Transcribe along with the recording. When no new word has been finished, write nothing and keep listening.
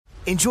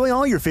Enjoy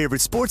all your favorite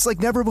sports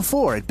like never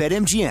before at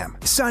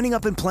BetMGM. Signing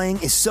up and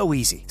playing is so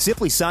easy.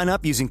 Simply sign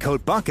up using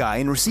code Buckeye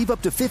and receive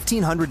up to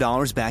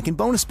 $1,500 back in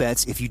bonus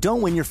bets if you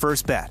don't win your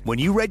first bet. When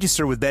you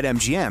register with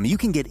BetMGM, you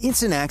can get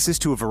instant access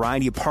to a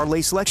variety of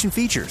parlay selection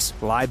features,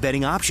 live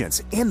betting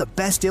options, and the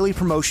best daily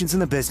promotions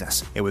in the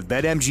business. And with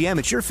BetMGM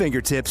at your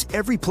fingertips,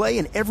 every play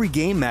and every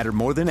game matter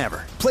more than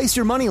ever. Place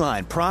your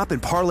moneyline, prop,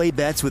 and parlay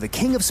bets with the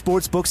king of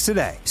sportsbooks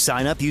today.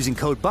 Sign up using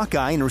code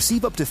Buckeye and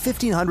receive up to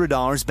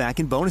 $1,500 back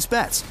in bonus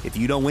bets if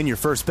you don't win your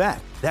first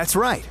bet. That's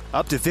right,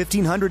 up to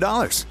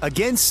 $1,500.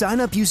 Again, sign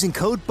up using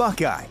code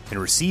Buckeye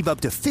and receive up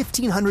to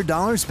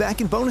 $1,500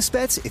 back in bonus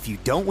bets if you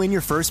don't win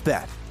your first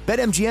bet.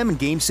 BetMGM and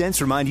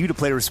GameSense remind you to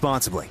play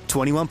responsibly.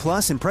 21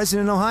 plus and present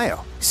in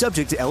Ohio.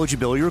 Subject to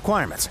eligibility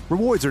requirements.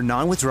 Rewards are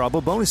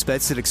non-withdrawable bonus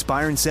bets that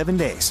expire in 7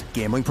 days.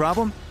 Gambling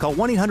problem? Call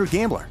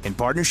 1-800-GAMBLER in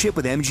partnership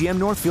with MGM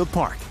Northfield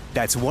Park.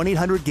 That's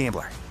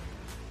 1-800-GAMBLER.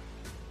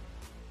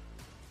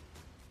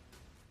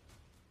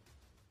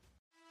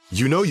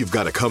 You know you've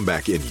got a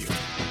comeback in you.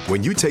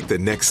 When you take the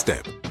next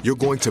step, you're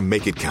going to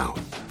make it count.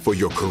 For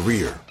your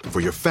career, for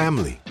your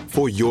family,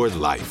 for your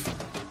life.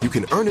 You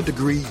can earn a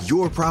degree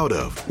you're proud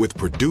of with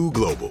Purdue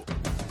Global.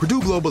 Purdue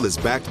Global is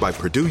backed by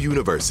Purdue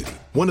University,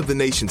 one of the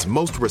nation's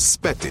most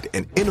respected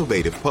and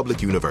innovative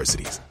public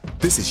universities.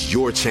 This is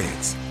your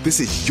chance. This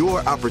is your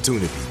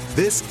opportunity.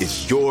 This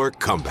is your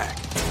comeback.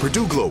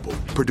 Purdue Global,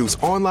 Purdue's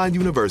online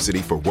university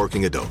for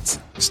working adults.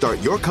 Start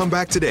your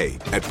comeback today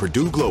at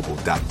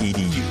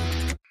purdueglobal.edu.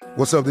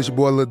 What's up, this your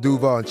boy Lil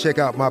Duval, and check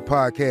out my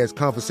podcast,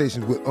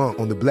 Conversations with Unc,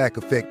 on the Black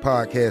Effect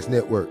Podcast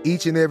Network.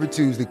 Each and every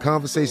Tuesday,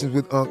 Conversations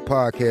with Unc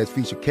podcast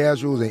feature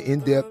casual and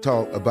in-depth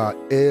talk about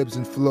ebbs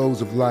and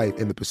flows of life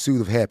and the pursuit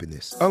of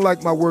happiness.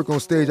 Unlike my work on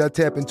stage, I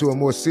tap into a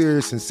more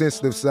serious and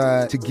sensitive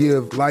side to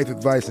give life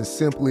advice and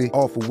simply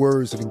offer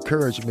words of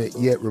encouragement,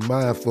 yet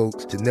remind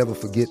folks to never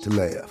forget to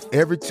laugh.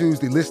 Every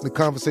Tuesday, listen to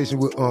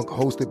Conversations with Unc,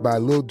 hosted by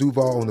Lil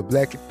Duval on the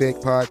Black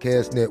Effect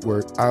Podcast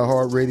Network,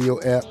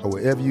 iHeartRadio app, or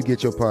wherever you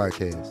get your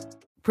podcasts.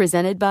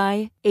 Presented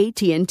by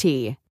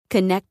AT&T.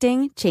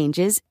 Connecting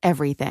changes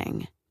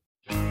everything.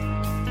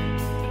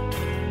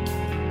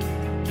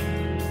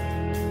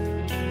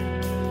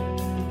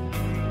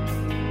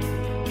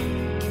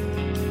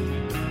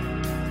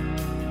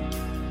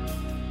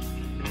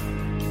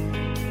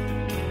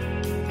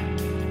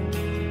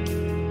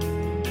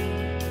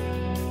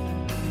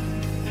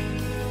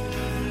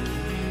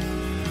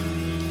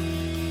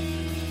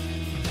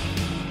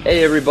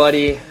 Hey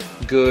everybody,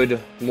 good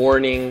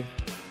morning,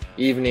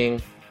 evening,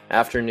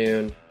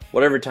 afternoon,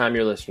 whatever time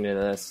you're listening to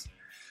this.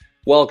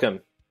 Welcome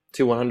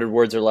to 100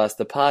 Words or Less,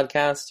 the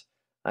podcast.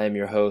 I am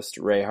your host,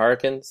 Ray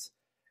Harkins,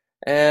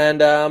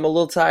 and I'm a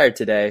little tired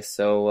today,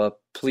 so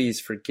please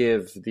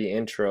forgive the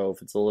intro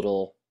if it's a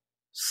little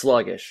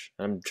sluggish.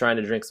 I'm trying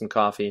to drink some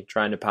coffee,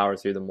 trying to power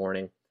through the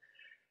morning.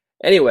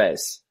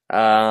 Anyways,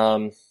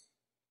 Property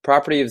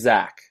of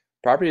Zach,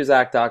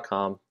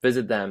 propertyofzach.com.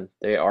 Visit them.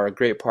 They are a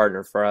great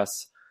partner for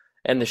us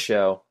and the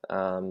show,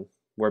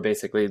 where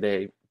basically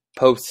they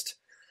post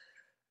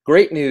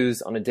great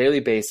news on a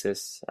daily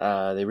basis.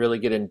 They really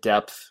get in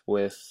depth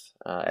with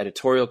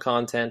editorial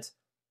content.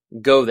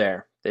 Go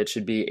there. It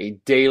should be a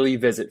daily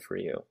visit for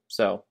you.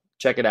 So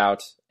check it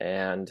out,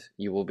 and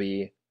you will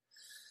be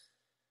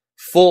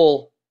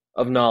full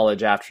of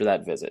knowledge after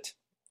that visit.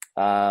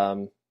 A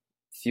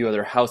few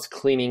other house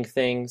cleaning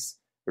things.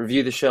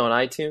 Review the show on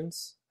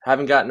iTunes.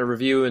 Haven't gotten a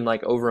review in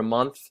like over a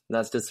month, and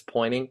that's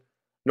disappointing.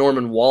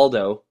 Norman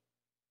Waldo,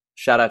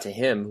 shout out to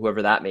him,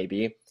 whoever that may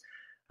be,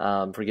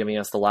 for giving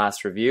us the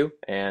last review,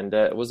 and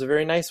it was a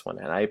very nice one,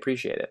 and I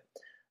appreciate it.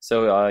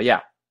 So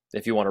yeah,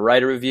 if you want to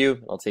write a review,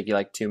 it'll take you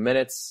like 2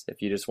 minutes.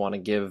 If you just want to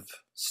give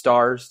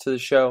stars to the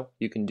show,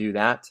 you can do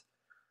that.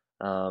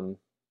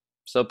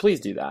 So please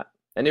do that.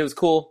 And it was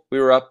cool. We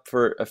were up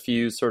for a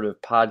few sort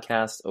of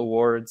podcast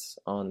awards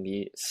on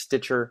the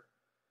Stitcher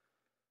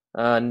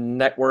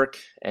network,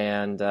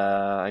 and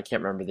I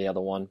can't remember the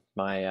other one.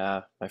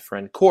 My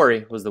friend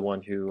Corey was the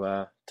one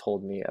who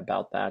told me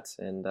about that,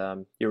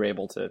 and you're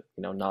able to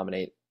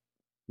nominate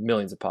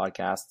millions of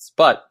podcasts,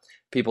 but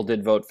people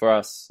did vote for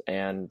us,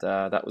 and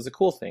that was a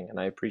cool thing, and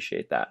I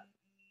appreciate that.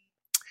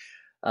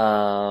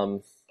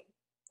 All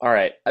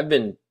right, I've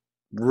been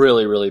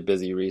really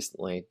busy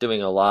recently,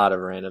 doing a lot of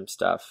random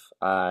stuff.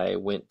 I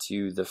went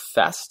to the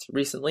Fest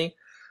recently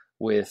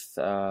with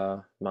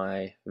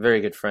my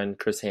very good friend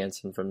Chris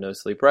Hansen from No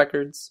Sleep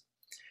Records.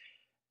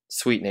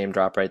 Sweet name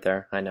drop right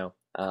there, I know.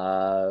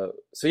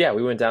 So yeah,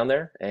 we went down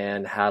there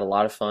and had a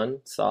lot of fun,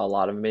 saw a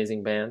lot of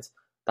amazing bands.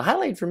 The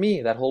highlight for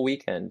me that whole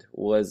weekend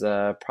was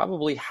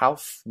probably how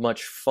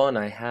much fun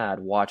I had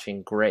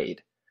watching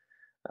Grade.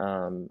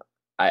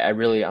 I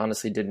really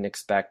honestly didn't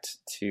expect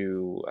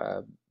to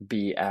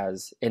be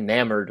as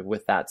enamored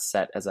with that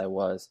set as I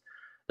was.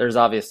 There's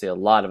obviously a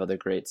lot of other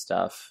great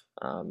stuff.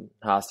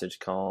 Hostage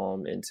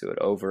Calm, Into It,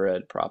 Over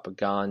It,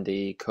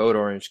 Propagandhi, Code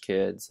Orange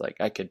Kids. Like,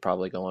 I could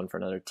probably go on for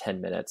another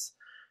 10 minutes.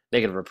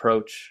 Negative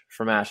Approach,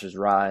 From Ashes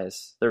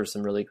Rise. There was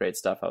some really great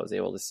stuff I was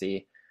able to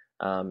see.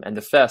 And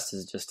the fest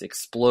has just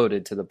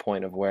exploded to the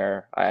point of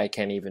where I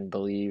can't even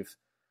believe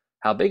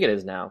how big it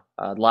is now.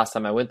 Last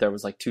time I went there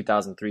was like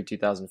 2003,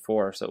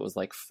 2004, so it was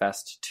like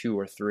Fest 2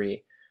 or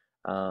 3.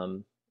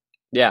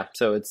 Yeah,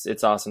 so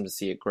it's awesome to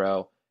see it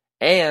grow.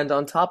 And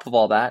on top of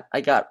all that,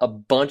 I got a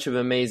bunch of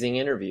amazing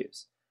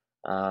interviews.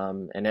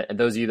 And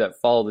those of you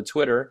that follow the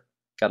Twitter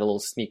got a little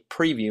sneak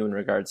preview in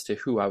regards to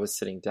who I was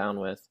sitting down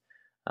with.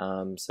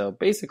 So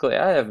basically,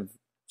 I have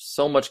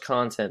so much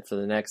content for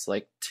the next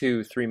like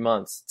 2-3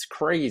 months. It's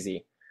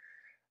crazy.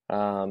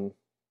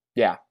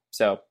 Yeah,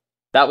 so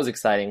that was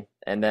exciting.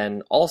 And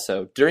then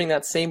also during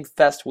that same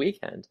fest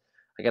weekend,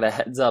 I got a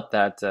heads up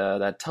that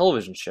that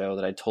television show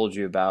that I told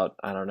you about,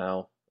 I don't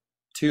know,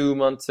 2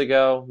 months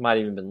ago, might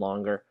even been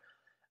longer,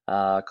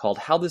 called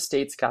How the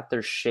States Got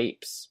Their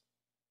Shapes.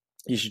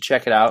 You should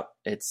check it out.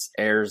 It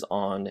airs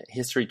on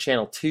History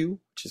Channel 2,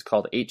 which is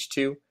called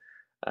H2.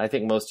 I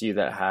think most of you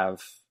that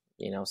have,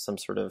 some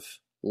sort of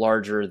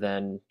larger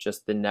than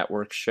just the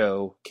network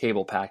show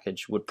cable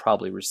package would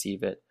probably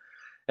receive it.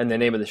 And the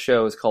name of the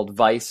show is called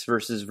Vice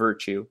versus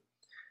Virtue.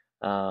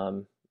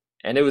 And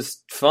it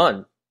was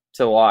fun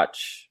to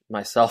watch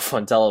myself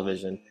on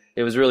television.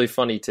 It was really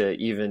funny to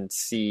even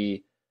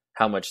see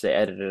how much they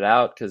edited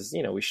out because,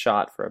 we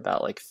shot for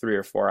about like 3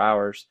 or 4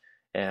 hours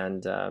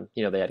and,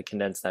 they had to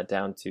condense that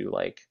down to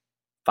like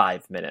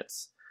 5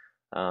 minutes.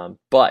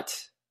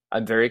 But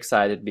I'm very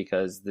excited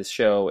because this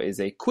show is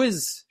a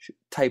quiz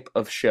type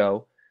of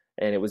show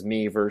and it was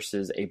me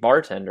versus a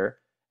bartender.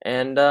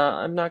 And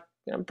I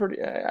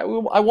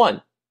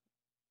won.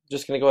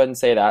 Just going to go ahead and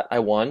say that I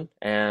won,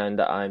 and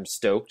I'm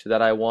stoked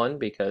that I won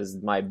because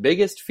my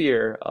biggest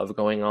fear of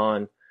going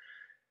on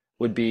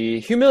would be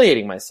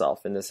humiliating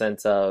myself in the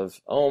sense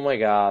of, oh my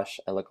gosh,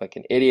 I look like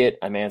an idiot,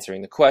 I'm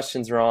answering the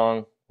questions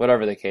wrong,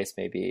 whatever the case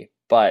may be.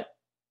 But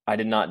I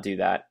did not do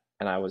that,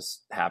 and I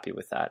was happy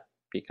with that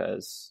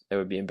because it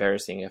would be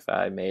embarrassing if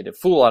I made a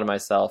fool out of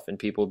myself and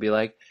people would be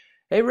like,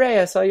 hey Ray,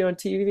 I saw you on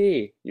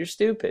TV, you're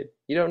stupid,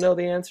 you don't know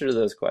the answer to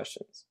those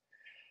questions.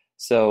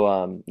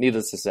 So,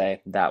 needless to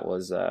say, that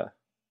was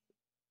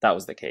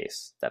the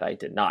case, that I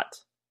did not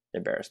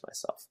embarrass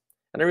myself.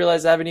 And I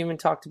realized I haven't even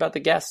talked about the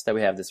guests that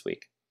we have this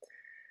week.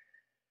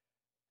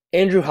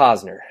 Andrew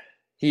Hosner.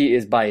 He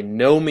is by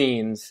no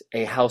means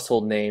a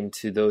household name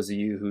to those of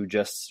you who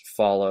just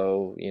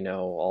follow,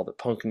 all the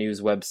punk news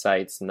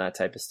websites and that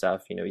type of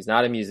stuff. He's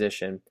not a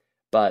musician,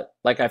 but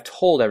like I've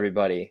told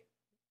everybody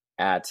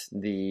at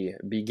the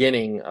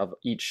beginning of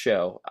each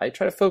show, I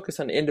try to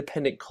focus on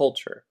independent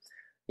culture.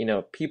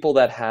 People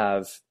that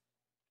have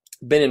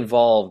been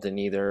involved in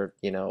either,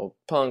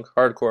 punk,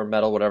 hardcore,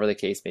 metal, whatever the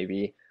case may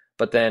be,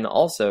 but then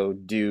also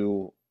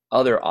do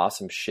other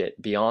awesome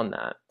shit beyond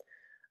that.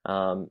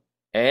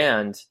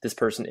 And this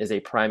person is a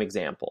prime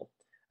example.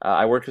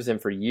 I worked with him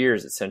for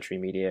years at Century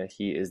Media.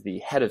 He is the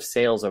head of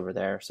sales over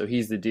there. So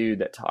he's the dude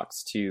that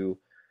talks to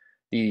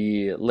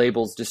the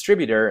label's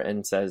distributor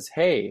and says,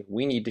 hey,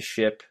 we need to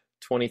ship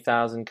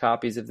 20,000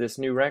 copies of this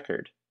new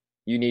record.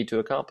 You need to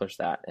accomplish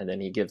that. And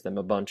then he gives them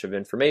a bunch of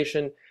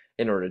information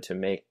in order to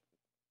make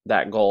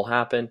that goal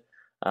happen.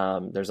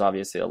 There's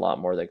obviously a lot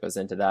more that goes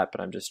into that,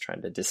 but I'm just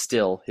trying to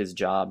distill his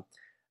job.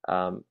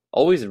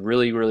 Always a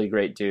really, really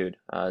great dude.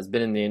 Has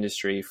been in the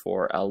industry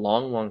for a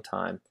long, long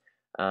time.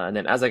 And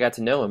then as I got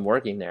to know him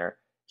working there,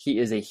 he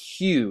is a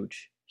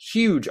huge,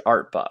 huge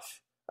art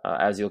buff.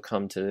 As you'll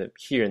come to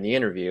hear in the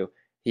interview,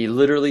 he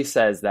literally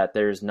says that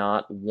there's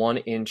not 1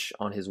 inch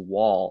on his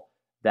wall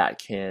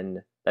that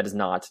is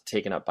not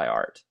taken up by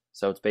art.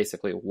 So it's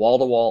basically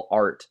wall-to-wall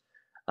art.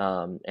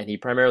 And he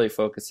primarily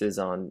focuses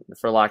on,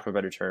 for lack of a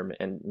better term,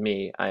 and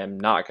me, I am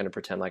not going to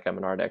pretend like I'm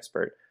an art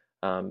expert,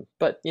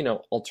 but,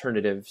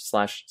 alternative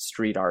 /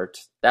 street art,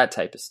 that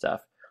type of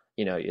stuff.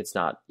 It's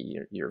not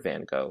your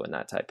Van Gogh and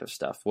that type of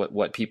stuff,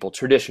 what people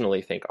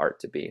traditionally think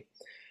art to be.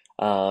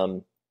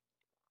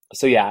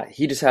 So yeah,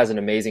 he just has an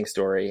amazing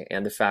story.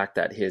 And the fact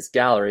that his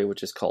gallery,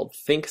 which is called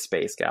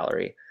Thinkspace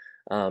Gallery,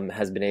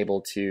 has been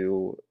able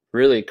to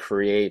really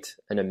create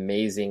an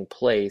amazing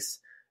place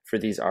for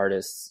these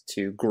artists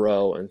to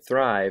grow and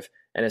thrive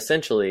and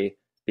essentially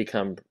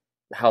become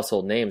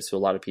household names to a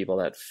lot of people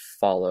that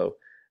follow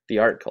the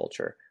art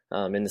culture.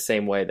 In the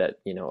same way that,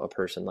 a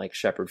person like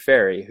Shepard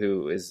Fairey,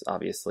 who is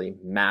obviously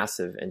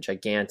massive and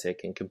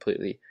gigantic and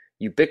completely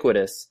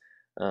ubiquitous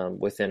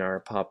within our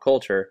pop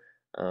culture,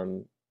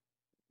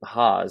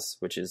 Haas,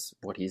 which is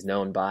what he's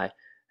known by,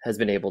 has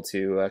been able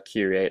to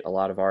curate a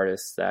lot of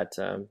artists that,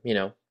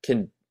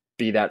 can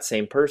be that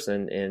same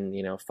person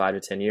in, 5 to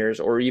 10 years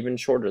or even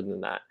shorter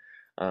than that.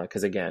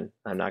 Because again,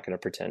 I'm not going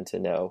to pretend to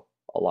know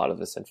a lot of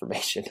this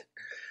information.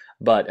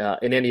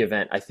 But in any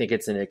event, I think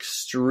it's an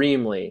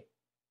extremely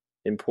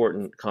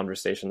important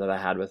conversation that I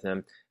had with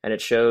him. And it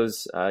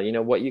shows,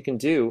 what you can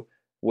do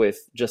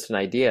with just an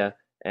idea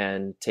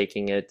and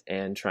taking it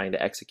and trying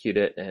to execute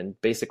it and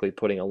basically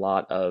putting a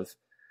lot of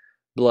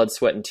blood,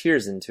 sweat, and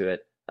tears into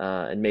it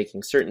and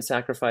making certain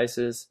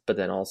sacrifices, but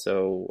then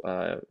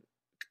also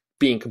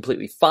being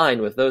completely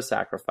fine with those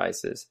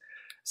sacrifices.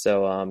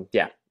 So,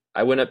 yeah,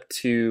 I went up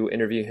to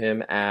interview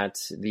him at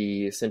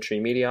the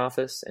Century Media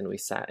office, and we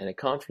sat in a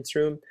conference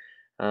room,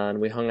 and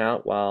we hung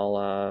out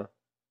while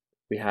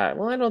we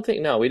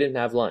didn't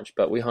have lunch,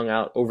 but we hung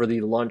out over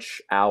the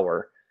lunch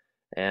hour,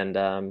 and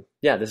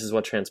this is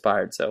what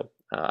transpired. So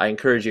I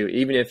encourage you,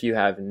 even if you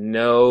have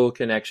no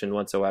connection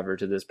whatsoever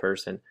to this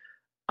person,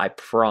 I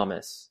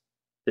promise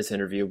this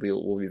interview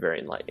will be very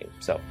enlightening.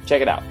 So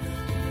check it out.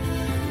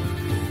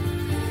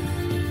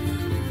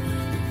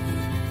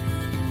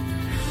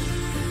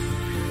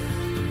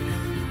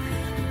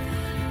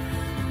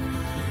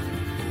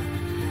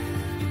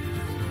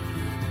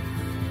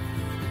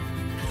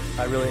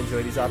 I really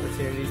enjoy these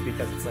opportunities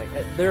because it's like,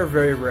 there are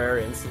very rare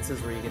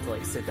instances where you get to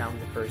like sit down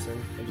with a person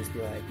and just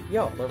be like,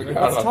 yo,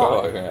 let's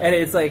talk. And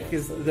it's like,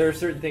 because there are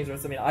certain things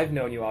where I've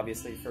known you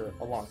obviously for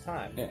a long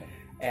time. Yeah.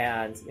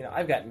 And,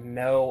 I've got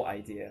no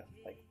idea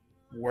like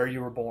where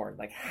you were born,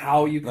 like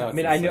how you,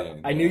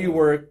 I knew you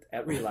worked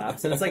at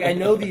Relapse, and it's like, I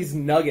know these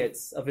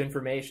nuggets of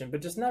information,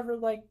 but just never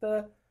like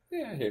the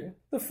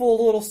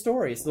full little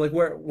story. So like,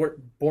 where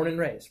born and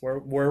raised, where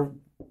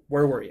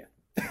were you?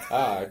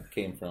 I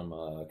came from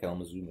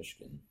Kalamazoo,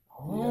 Michigan.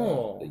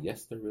 Oh.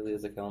 Yes, there really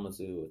is a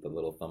Kalamazoo with the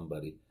little thumb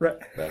buddy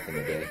back in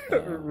the day.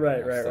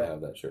 Right. I still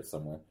have that shirt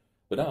somewhere.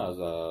 But no, I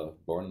was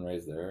born and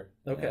raised there.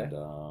 Okay.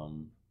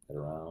 And at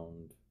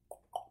around,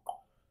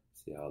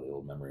 see how the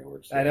old memory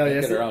works. I know,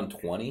 yes. At around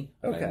 20,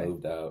 okay. I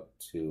moved out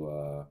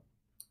to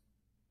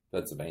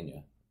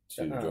Pennsylvania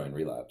to join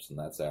Relapse. And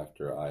that's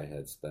after I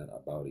had spent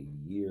about a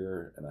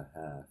year and a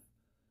half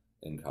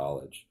in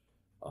college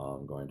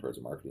going towards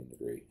a marketing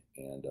degree.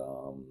 And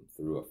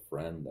through a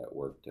friend that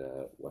worked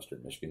at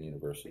Western Michigan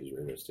University's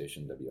radio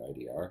station,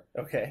 WIDR,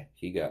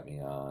 he got me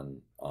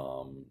on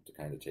to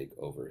kind of take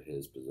over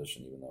his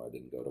position, even though I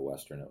didn't go to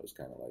Western. It was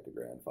kind of like a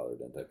grandfather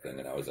did type thing,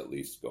 and I was at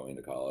least going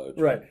to college.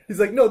 Right. He's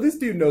like, no, this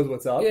dude knows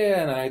what's up.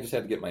 Yeah, and I just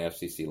had to get my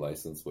FCC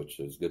license, which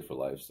is good for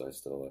life, so I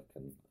still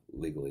can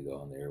legally go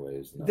on the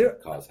airwaves and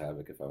cause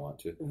havoc if I want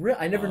to.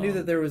 I never knew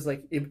that there was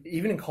like,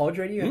 even in college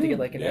radio, you have to get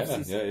like an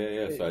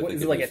FCC. Yeah. So I think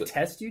is it like a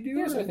test you do?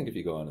 Yeah, so I think if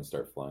you go on and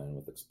start flying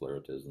with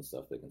exploratives and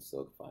stuff, they can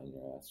still find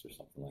your ass or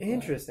something like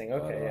Interesting.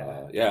 that.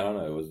 Okay, yeah, I don't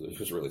know. It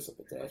was really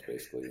simple test,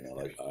 basically.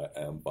 Like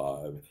I am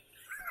Bob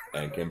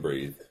and can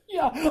breathe.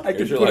 Yeah, I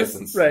can your put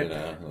license. Right.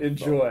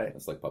 Enjoy.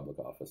 It's like public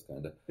office,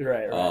 kind of.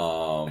 Right.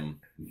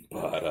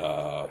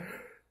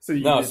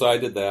 So I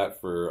did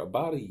that for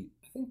about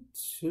I think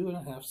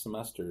 2.5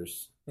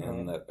 semesters,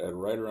 and that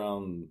right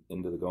around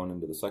going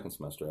into the second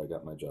semester, I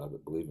got my job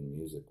at Believe in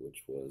Music,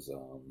 which was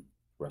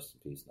rest in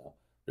peace now.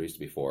 There used to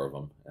be 4 of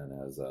them,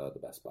 and as the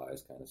Best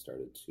Buys kind of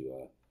started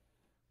to,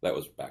 that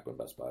was back when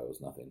Best Buy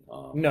was nothing.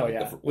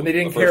 When they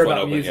didn't care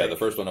about music. Yeah, the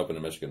first one opened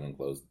in Michigan and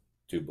closed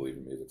 2 Believe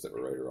in Musics that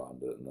were right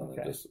around it, and then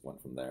it just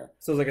went from there.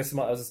 So it was like a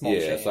small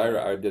chain. Yeah, so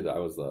I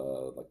was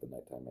the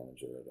nighttime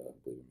manager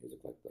at Believe in Music,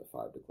 like the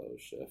 5 to close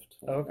shift.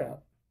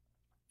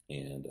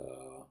 And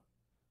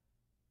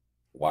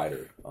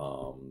Wider,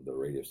 the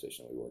radio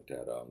station we worked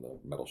at, the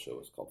metal show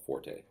was called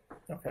Forte.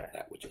 Okay.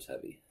 That which is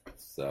heavy.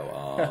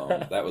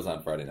 So that was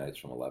on Friday nights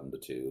from 11 to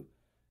 2.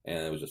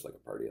 And it was just like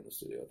a party in the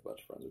studio with a bunch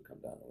of friends who'd come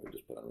down and we'd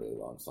just put on really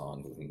long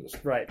songs and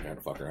just kind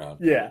of fuck around.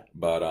 Yeah.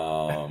 But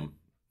no,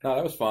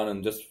 that was fun.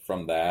 And just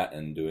from that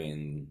and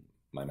doing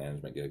my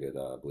management gig at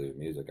Believe in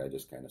Music, I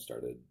just kind of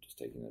started just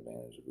taking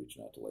advantage of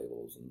reaching out to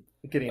labels. And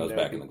that was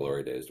back in the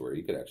glory days where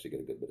you could actually get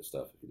a good bit of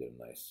stuff if you did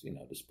a nice,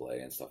 display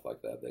and stuff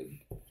like that.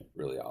 They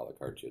really a la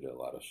carte you to a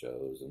lot of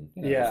shows and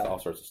just all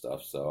sorts of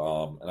stuff.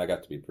 So, and I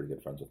got to be pretty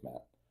good friends with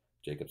Matt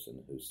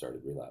Jacobson, who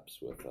started Relapse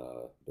with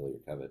Billy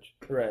Yurkevich,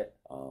 right?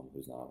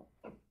 Who's now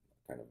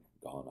kind of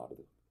gone out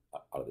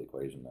of the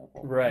equation now.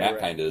 Matt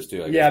kind of is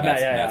too. I guess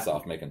Matt's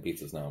off making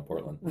pizzas now in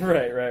Portland.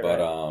 Right.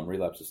 But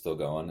Relapse is still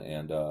going,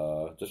 and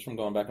just from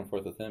going back and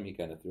forth with him, he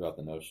kind of threw out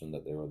the notion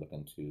that they were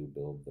looking to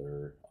build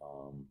their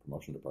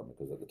promotion department,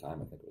 because at the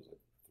time I think it was like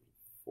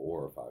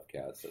 4 or 5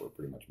 cats that were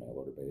pretty much mail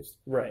order based.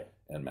 Right.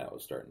 And Matt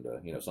was starting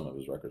to, some of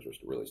his records were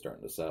really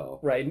starting to sell.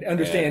 Right. And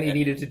understand he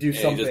needed to do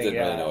something. He just didn't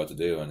really know what to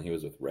do, and he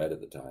was with Red at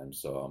the time.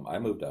 So I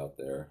moved out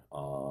there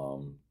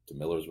to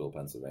Millersville,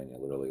 Pennsylvania,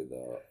 literally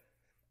the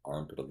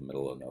armpit of the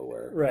middle of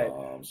nowhere. Right.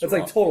 It's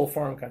like total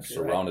farm country.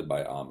 Surrounded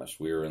by Amish.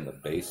 We were in the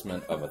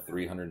basement of a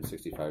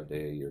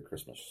 365-day-a-year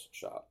Christmas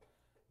shop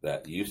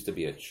that used to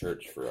be a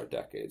church for a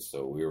decade.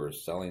 So we were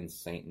selling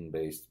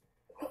Satan-based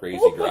crazy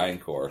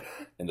grindcore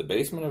in the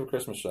basement of a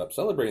Christmas shop,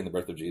 celebrating the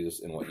birth of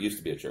Jesus in what used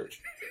to be a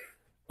church.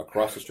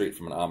 Across the street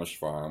from an Amish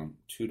farm,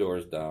 2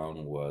 doors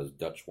down, was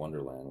Dutch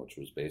Wonderland, which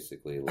was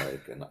basically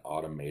like an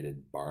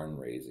automated barn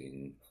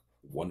raising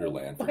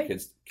wonderland for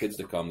kids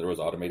to come. There was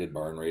automated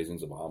barn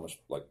raisings of Amish,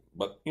 like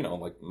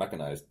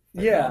mechanized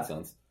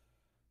nonsense,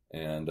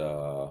 and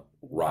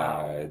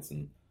rides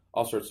and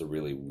all sorts of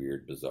really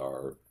weird,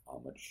 bizarre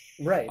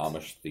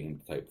Amish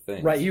themed type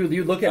things. Right.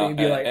 You look at it and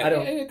be like, I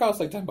don't. It costs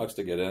like $10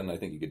 to get in. I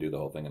think you could do the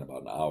whole thing in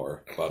about an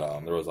hour.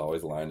 But there was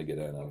always a line to get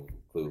in of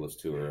clueless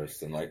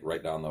tourists, and like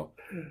right down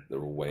the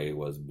way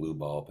was Blue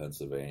Ball,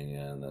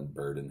 Pennsylvania, and then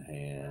Bird in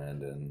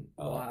Hand and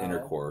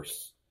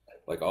Intercourse.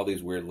 like all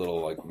these weird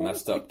little like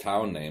messed up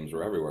town names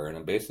were everywhere, and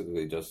it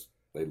basically just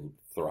they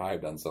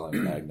thrived on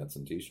selling magnets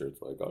and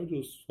T-shirts. Like, I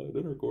just had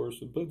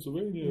intercourse in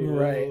Pennsylvania.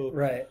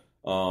 Right.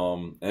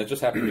 And it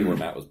just happened to be where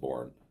Matt was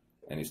born.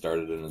 And he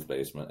started in his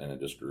basement, and it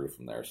just grew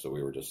from there. So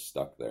we were just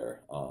stuck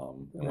there.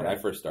 And when I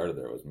first started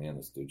there, it was me and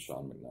this dude,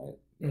 Sean McKnight,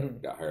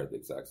 that got hired the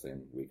exact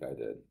same week I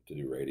did to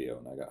do radio,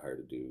 and I got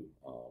hired to do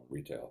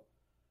retail.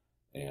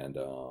 And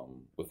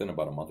within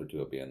about a month or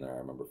two of being there, I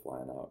remember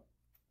flying out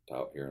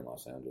here in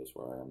Los Angeles,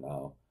 where I am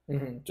now,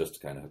 just to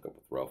kind of hook up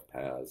with Ralph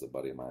Paz, a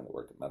buddy of mine that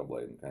worked at Metal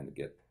Blade, and kind of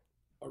get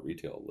a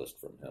retail list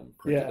from him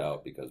printed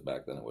out, because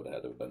back then it would have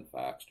had to have been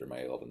faxed or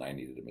mailed, and I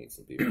needed to meet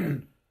some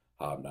people.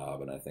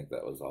 Hobnob, and I think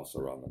that was also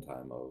around the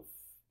time of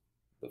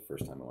the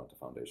first time I went to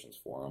Foundations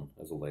Forum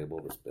as a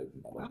label, this big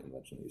metal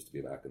convention used to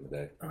be back in the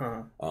day,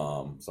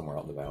 somewhere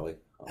out in the valley.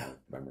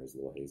 Memory's a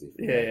little hazy.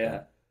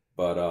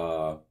 But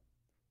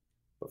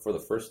for the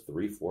first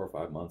 4 or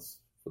 5 months,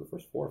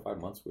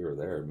 we were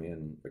there. Me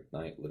and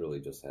McKnight literally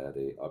just had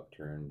a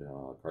upturned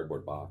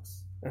cardboard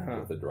box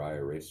with a dry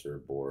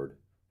eraser board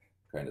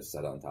kind of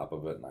set on top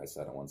of it, and I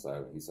sat on one side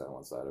of it, he sat on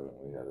one side of it,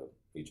 and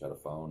we each had a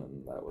phone,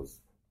 and that was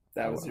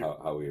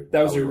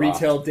your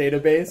retail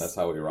database. That's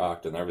how we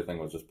rocked, and everything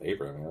was just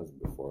paper. I mean, that was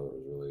before there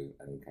was really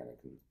any kind of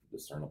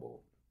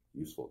discernible,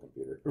 useful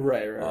computer.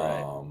 Right.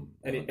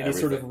 Any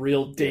sort of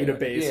real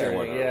database.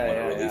 When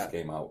a release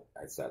came out,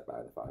 I sat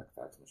by the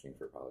fax machine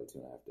for probably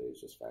 2.5 days,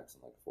 just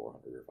faxing like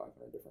 400 or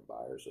 500 different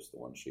buyers, just the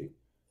one sheet.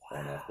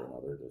 One after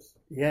another, just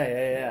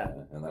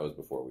and that was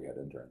before we had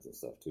interns and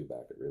stuff too.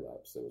 Back at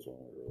Relapse, it was when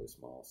we were really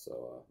small,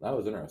 so that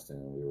was interesting.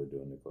 And we were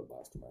doing Nuclear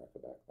Blast America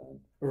back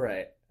then,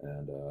 right?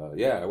 And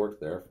I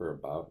worked there for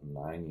about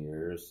 9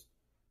 years,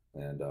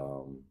 and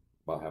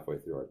about halfway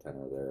through our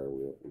tenure there,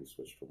 we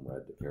switched from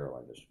Red to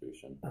Caroline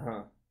Distribution,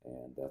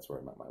 and that's where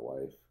I met my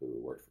wife, who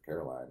worked for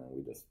Caroline, and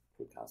we just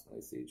would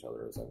constantly see each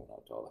other as I went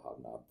out to all the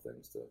Hobnob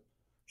things to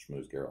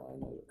schmooze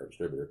Caroline, our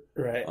distributor,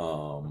 right?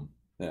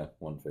 Yeah,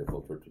 one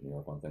faithful trip to New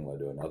York, one thing led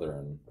to another,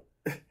 and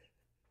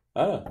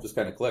I don't know, just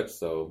kind of clicked.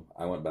 So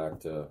I went back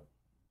to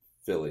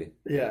Philly.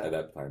 Yeah. At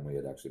that time, we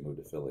had actually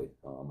moved to Philly.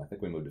 I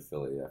think we moved to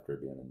Philly after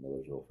being in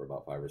Millersville for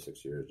about 5 or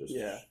 6 years, just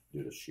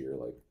due to sheer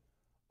like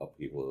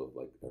upheaval of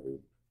like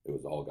it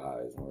was all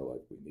guys, and we were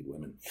like, we need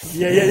women.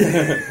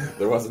 Yeah.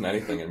 There wasn't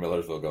anything in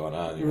Millersville going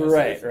on.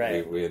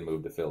 Right. We had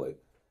moved to Philly,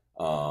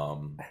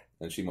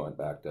 and she went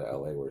back to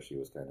LA, where she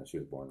was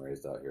born and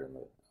raised out here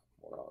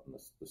out in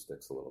the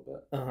sticks a little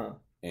bit.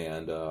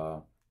 And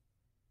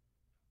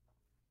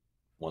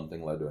one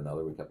thing led to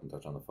another. We kept in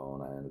touch on the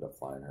phone. I ended up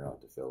flying her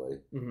out to Philly,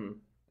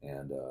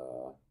 and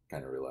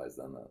kind of realized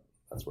then that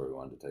that's where we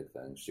wanted to take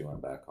things. She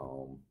went back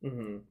home.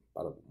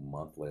 About a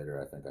month later,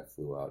 I think I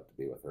flew out to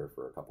be with her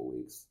for a couple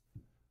weeks,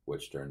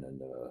 which turned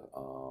into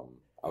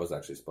I was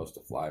actually supposed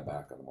to fly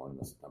back on the morning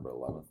of September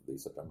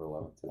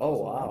 11th.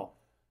 Oh, wow.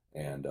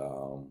 And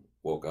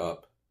woke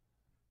up.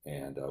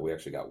 And we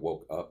actually got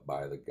woke up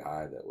by the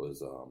guy that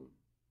was,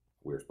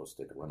 we were supposed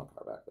to take a rental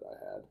car back that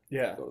I had.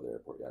 Yeah. Go to the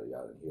airport, yada,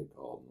 yada. And he had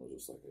called and was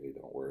just like, hey,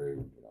 don't worry,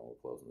 we're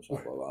closing the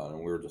shop, blah, blah. And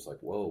we were just like,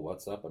 whoa,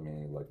 what's up? I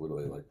mean, like,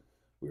 literally, like,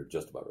 we were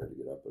just about ready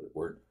to get up, but it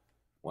worked.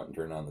 Went and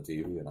turned on the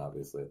TV, and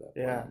obviously at that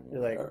point,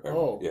 you're like,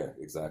 oh. Yeah,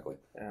 exactly.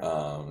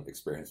 Yeah.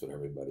 Experienced what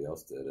everybody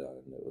else did,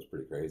 and it was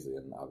pretty crazy,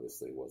 and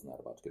obviously was not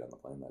about to get on the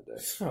plane that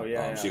day. Oh,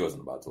 yeah. She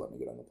wasn't about to let me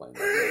get on the plane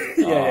that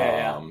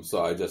day.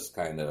 So I just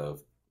kind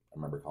of, I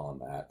remember calling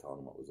Matt, telling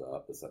him what was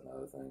up, this, that, and the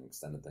other thing,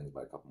 extended things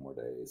by a couple more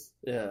days.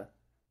 Yeah.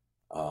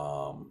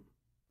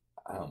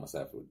 I almost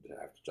have to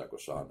check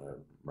with Sean to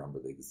remember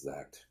the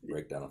exact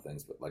breakdown of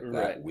things, but like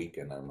that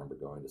weekend, I remember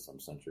going to some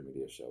Century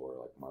Media show where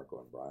like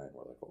Marco and Brian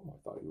were like, "Oh, I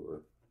thought you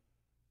were."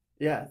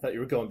 Yeah, I thought you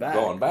were going back.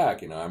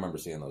 I remember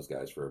seeing those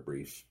guys for a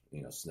brief,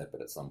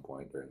 snippet at some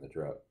point during the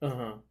trip.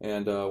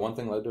 And one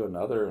thing led to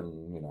another,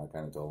 and I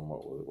kind of told them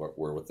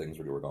what things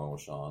were going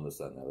with Sean, this,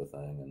 that, and the other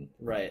thing,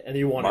 and and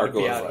you wanted Marco to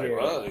be was out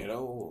like, here.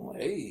 "Well,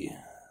 hey."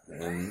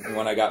 And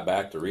when I got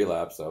back to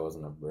Relapse, I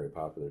wasn't a very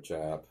popular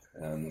chap.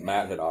 And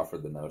Matt had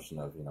offered the notion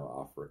of,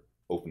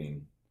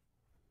 opening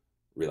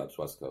Relapse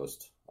West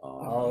Coast.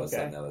 This,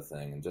 that, and the other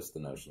thing. And just the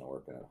notion of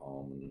working at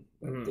home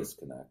and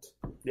disconnect.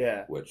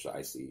 Yeah. Which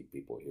I see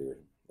people here.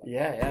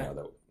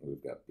 That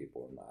we've got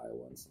people in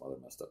Iowa and some other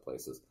messed up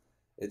places.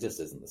 It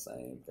just isn't the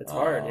same. It's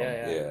hard,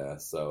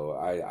 So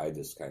I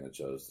just kind of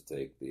chose to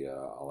take the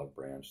olive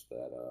branch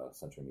that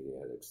Century Media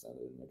had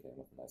extended, and it came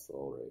with a nice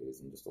little raise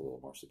and just a little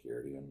more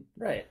security and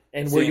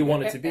where you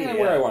wanted to be,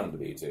 where I wanted to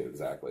be too,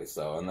 exactly.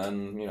 So, and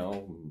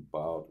then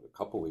about a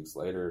couple weeks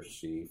later,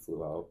 she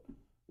flew out.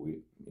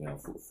 We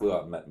flew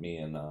out and met me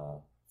in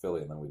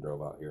Philly, and then we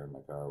drove out here in my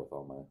car with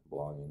all my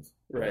belongings.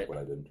 Right. What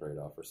I didn't trade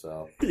off or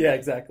sell. Yeah,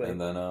 exactly.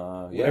 And then,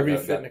 whatever you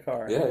fit in a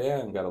car. Yeah,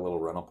 and got a little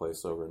rental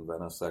place over in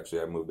Venice.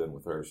 Actually, I moved in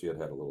with her. She had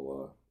a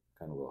little,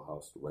 kind of little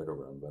house right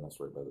over in Venice,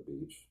 right by the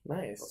beach.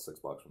 Nice. About 6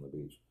 blocks from the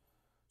beach.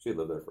 She had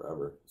lived there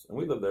forever. And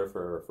we lived there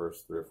for our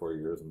first 3 or 4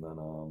 years, and then,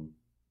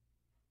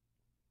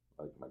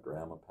 like, my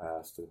grandma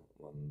passed, and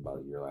about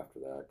a year after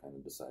that, I kind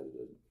of decided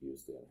to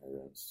use the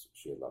inheritance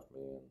she had left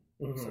me,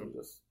 and instead of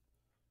just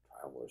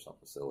travel or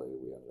something silly,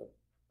 we ended up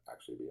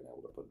actually being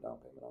able to put a down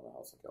payment on the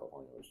house in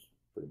California, which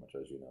pretty much,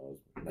 as you know, is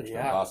next to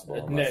impossible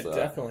unless,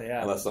 definitely,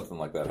 unless something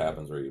like that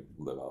happens where you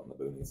live out in the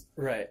boonies.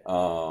 Right.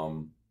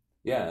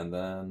 And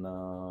then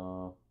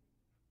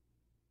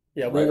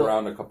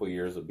around a couple of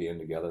years of being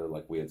together,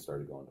 like we had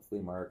started going to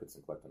flea markets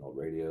and collecting old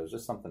radios,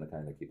 just something to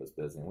kind of keep us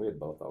busy. And we had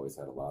both always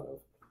had a lot of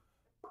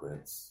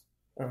prints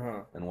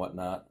and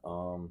whatnot,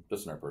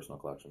 just in our personal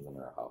collections in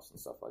our house and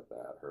stuff like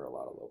that. Heard a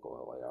lot of local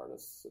LA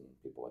artists and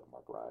people like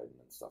Mark Ryden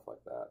and stuff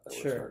like that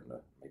were starting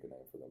to make a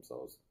name for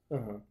themselves,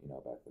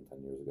 back then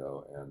 10 years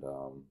ago. And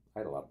I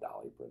had a lot of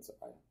Dolly prints at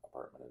my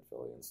apartment in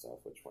Philly and stuff,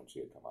 which when she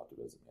had come out to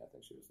visit me, I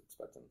think she was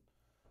expecting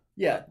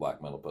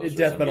black metal posters,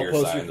 death metal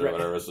posters, or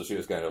whatever. So she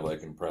was kind of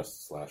like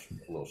impressed / a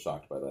little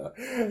shocked by that,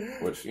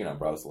 which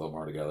brought us a little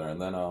more together.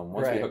 And then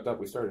once we hooked up,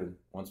 we started.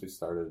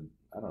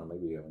 I don't know,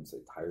 maybe I wouldn't say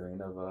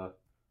tiring of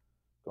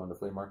going to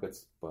flea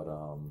markets, but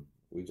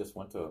we just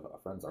went to a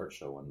friend's art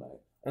show one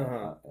night,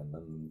 and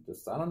then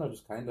just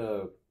kind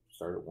of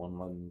started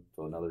one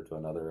to another,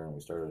 and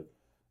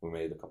we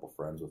made a couple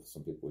friends with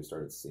some people we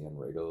started seeing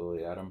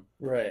regularly at them.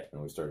 Right.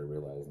 And we started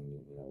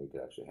realizing, we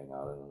could actually hang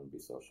out and be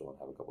social and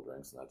have a couple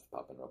drinks and not just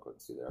pop in real quick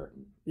and see the art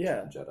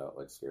and jet out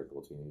like scared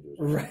little teenagers.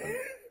 Right.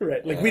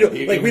 Right. Like we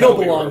don't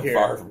belong here.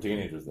 Far from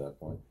teenagers at that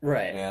point.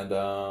 Right. And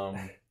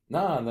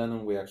and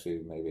then we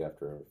actually, maybe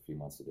after a few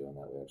months of doing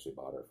that, we actually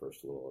bought our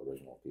first little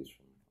original piece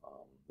from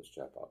this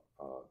chap up.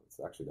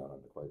 It's actually gone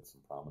into quite some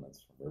prominence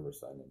from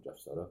Riverside named Jeff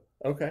Soto.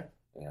 Okay.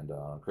 And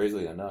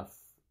crazily enough,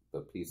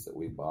 the piece that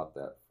we bought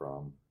that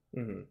from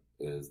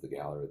is the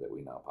gallery that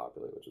we now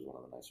populate, which is one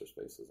of the nicer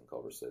spaces in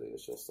Culver City.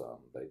 It's just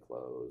they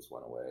closed,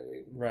 went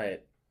away.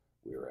 Right.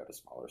 We were at a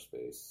smaller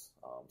space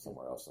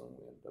somewhere else, and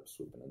we ended up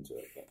swooping into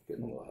it.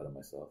 Getting a little ahead of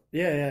myself.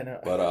 Yeah, no.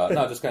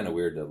 But just kind of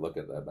weird to look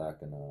at that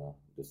back and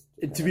just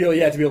to be able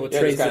to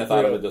trace. I just kind of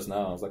thought of it just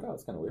now. I was like, oh,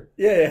 it's kind of weird.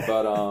 Yeah.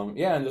 But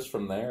and just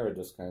from there, it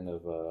just kind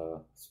of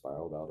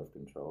spiraled out of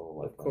control,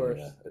 like of course,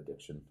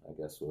 addiction, I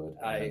guess would.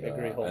 I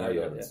agree wholeheartedly. I know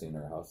you haven't seen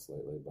our house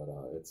lately, but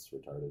it's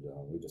retarded.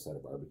 We just had a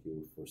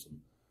barbecue for some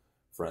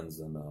friends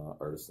and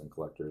artists and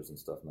collectors and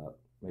stuff. Not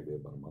maybe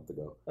about a month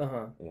ago.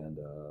 And.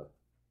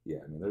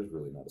 There's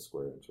really not a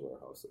square inch of our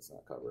house that's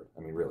not covered.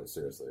 I mean, really,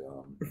 seriously.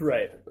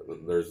 Right.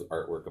 There's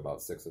artwork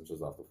about 6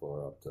 inches off the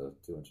floor up to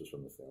 2 inches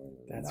from the ceiling.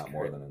 And not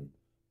more than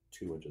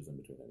 2 inches in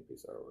between any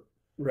piece of artwork.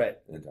 Right.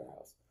 The entire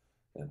house.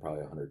 And probably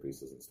 100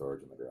 pieces in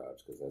storage in the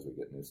garage, because as we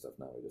get new stuff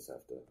now, we just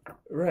have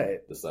to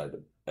decide to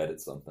edit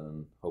something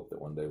and hope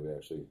that one day we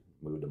actually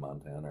move to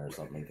Montana or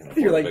something and can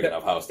afford a big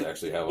enough house to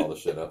actually have all the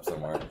shit up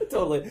somewhere.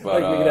 Totally.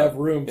 But, like we could have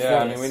room.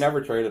 Yeah, we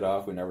never trade it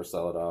off. We never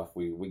sell it off.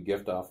 We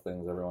gift off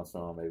things every once in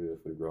a while, maybe if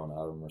we've grown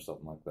out of them or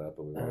something like that.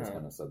 But we've always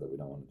kind of said that we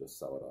don't want to just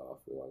sell it off.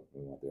 We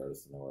want the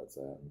artist to know where it's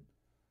at. And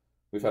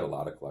we've had a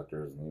lot of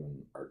collectors and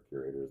even art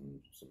curators and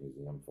some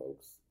museum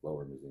folks,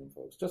 lower museum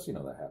folks, just,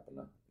 that happen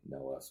to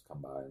know us,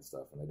 come by and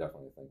stuff. And they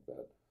definitely think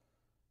that,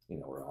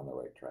 we're on the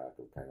right track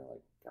of kind of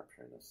like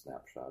capturing a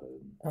snapshot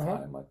of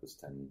time, like this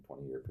 10,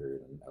 20-year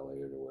period in LA,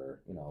 to where,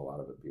 a lot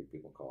of it,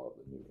 people call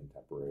it the new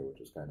contemporary,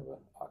 which is kind of an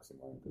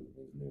oxymoron because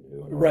it means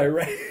new.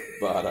 Right.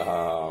 But,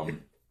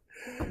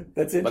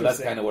 that's interesting. But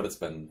that's kind of what it's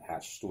been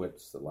hatched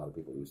with. A lot of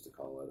people used to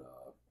call it,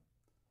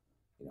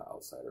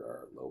 outsider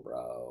art,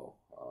 lowbrow,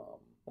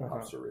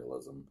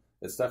 surrealism.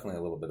 It's definitely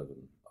a little bit of a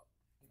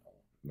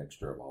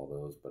mixture of all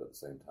those, but at the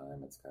same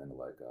time, it's kind of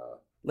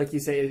like you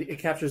say, it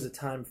captures a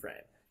time frame.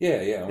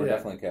 Yeah, we're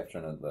definitely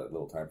capturing that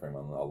little time frame.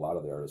 On a lot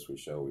of the artists we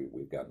show,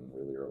 we've gotten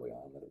really early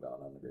on that have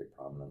gone on to great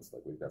prominence.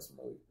 Like we've got some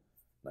really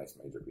nice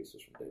major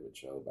pieces from David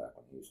Cho back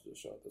when he used to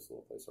show at this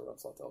little place around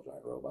Sawtell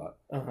Giant Robot,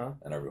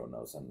 and everyone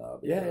knows him now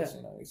because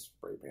he's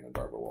spray painted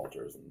Barbara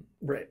Walters and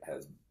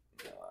has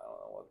I don't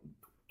know what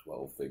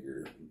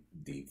 12-figure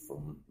deep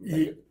from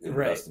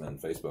investing in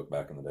Facebook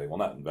back in the day. Well,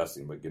 not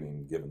investing, but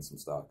given some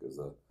stock as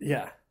a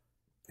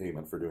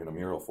payment for doing a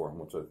mural for him,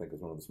 which I think is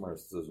one of the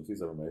smartest decisions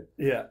he's ever made.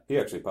 Yeah, he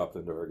actually popped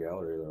into our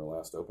gallery at our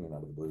last opening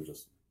out of the blue,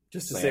 just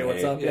to say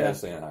what's up. Yeah,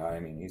 saying hi. I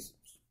mean, he's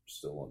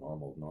still a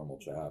normal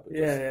chap.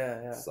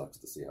 It sucks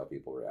to see how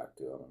people react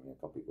to him. I mean,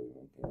 a couple people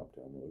even came up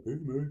to him like, "Hey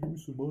man, give me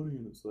some money,"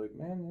 and it's like,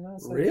 man,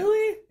 it's like,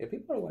 really? Yeah,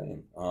 people are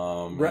lame.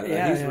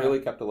 He's really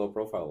kept a low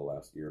profile the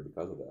last year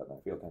because of that, and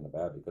I feel kind of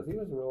bad because he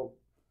was a real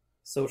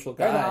social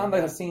guy, on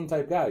the scene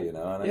type guy, and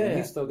I mean,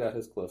 he's still got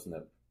his close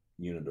knit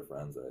unit of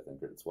friends that I think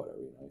it's whatever,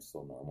 he's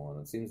still normal,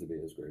 and it seems to be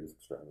his greatest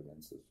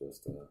extravagance is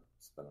just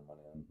spending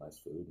money on nice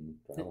food and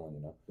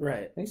traveling,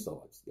 Right. And he still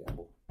likes to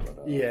gamble, but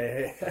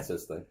that's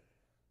his thing.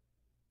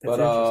 That's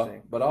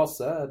interesting. But all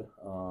said,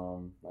 I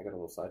got a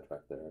little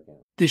sidetracked there again.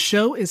 The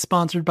show is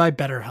sponsored by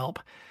BetterHelp.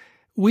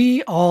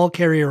 We all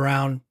carry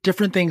around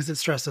different things that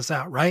stress us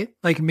out, right?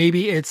 Like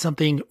maybe it's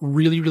something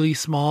really, really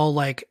small,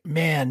 like,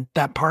 man,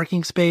 that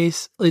parking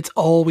space, it's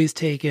always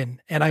taken.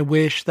 And I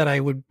wish that I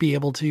would be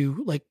able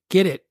to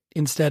get it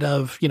instead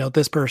of,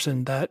 this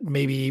person that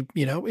maybe,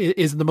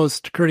 isn't the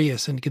most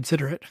courteous and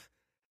considerate.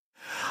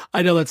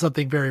 I know that's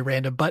something very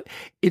random, but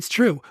it's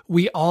true.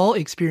 We all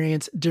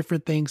experience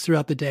different things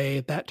throughout the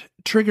day that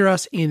trigger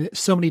us in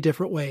so many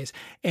different ways.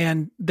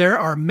 And there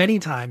are many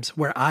times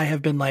where I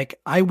have been like,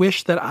 I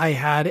wish that I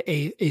had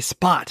a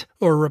spot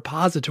or a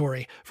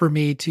repository for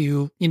me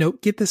to,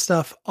 get this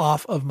stuff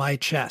off of my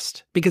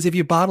chest. Because if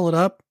you bottle it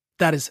up,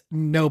 that is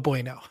no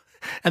bueno.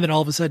 And then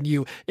all of a sudden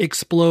you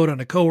explode on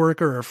a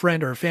coworker or a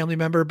friend or a family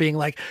member being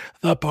like,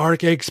 the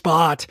parking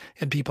spot.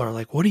 And people are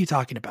like, what are you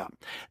talking about?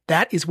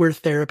 That is where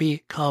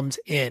therapy comes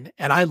in.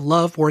 And I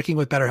love working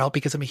with BetterHelp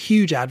because I'm a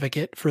huge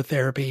advocate for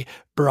therapy,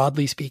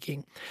 broadly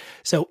speaking.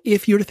 So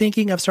if you're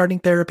thinking of starting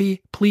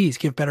therapy, please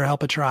give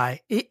BetterHelp a try.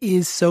 It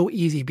is so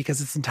easy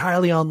because it's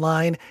entirely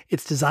online.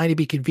 It's designed to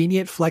be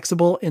convenient,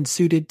 flexible, and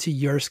suited to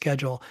your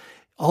schedule.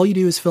 All you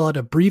do is fill out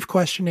a brief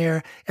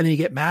questionnaire and then you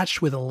get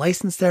matched with a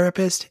licensed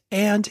therapist.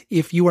 And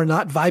if you are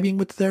not vibing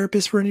with the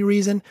therapist for any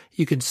reason,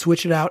 you can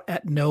switch it out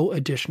at no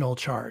additional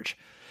charge.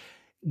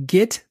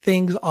 Get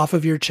things off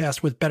of your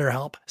chest with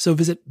BetterHelp. So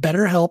visit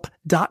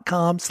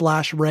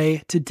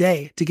betterhelp.com/Ray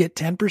today to get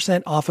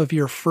 10% off of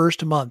your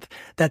first month.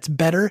 That's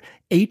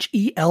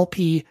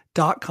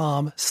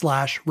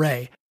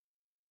betterhelp.com/Ray.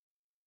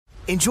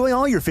 Enjoy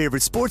all your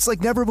favorite sports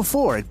like never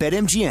before at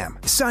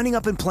BetMGM. Signing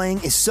up and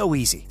playing is so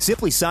easy.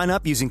 Simply sign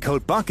up using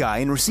code Buckeye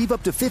and receive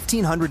up to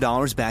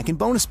 $1,500 back in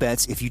bonus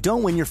bets if you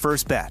don't win your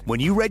first bet. When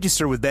you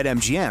register with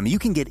BetMGM, you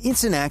can get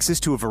instant access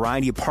to a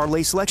variety of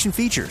parlay selection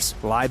features,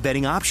 live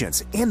betting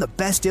options, and the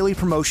best daily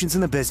promotions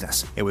in the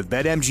business. And with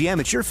BetMGM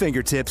at your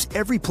fingertips,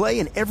 every play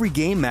and every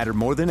game matter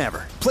more than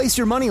ever. Place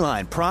your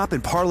moneyline, prop,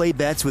 and parlay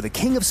bets with the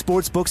king of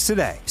sportsbooks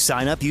today.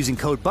 Sign up using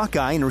code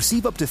Buckeye and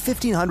receive up to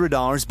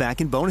 $1,500 back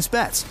in bonus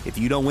bets if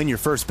you don't win your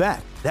first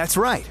bet. That's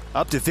right,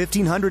 up to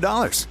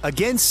 $1,500.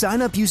 Again,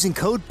 sign up using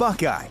code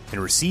Buckeye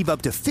and receive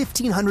up to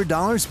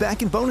 $1,500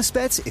 back in bonus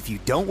bets if you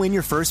don't win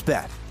your first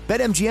bet.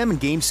 BetMGM and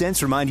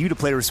GameSense remind you to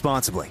play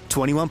responsibly.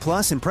 21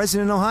 plus and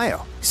present in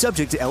Ohio.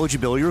 Subject to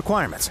eligibility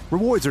requirements.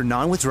 Rewards are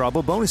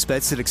non-withdrawable bonus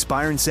bets that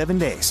expire in 7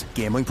 days.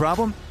 Gambling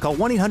problem? Call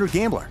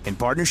 1-800-GAMBLER in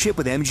partnership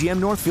with MGM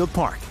Northfield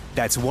Park.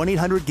 That's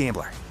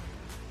 1-800-GAMBLER.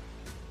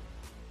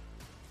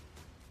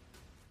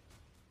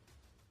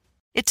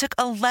 It took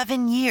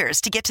 11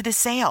 years to get to this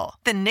sale.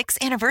 The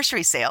Knix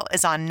Anniversary Sale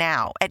is on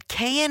now at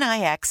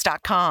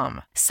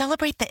knix.com.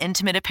 Celebrate the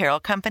intimate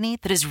apparel company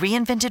that has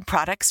reinvented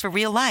products for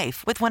real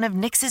life with one of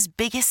Knix's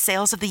biggest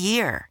sales of the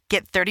year.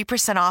 Get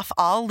 30% off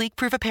all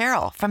leak-proof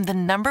apparel from the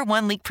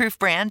 #1 leak-proof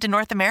brand in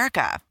North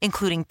America,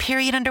 including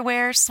period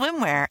underwear,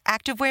 swimwear,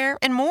 activewear,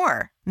 and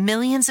more.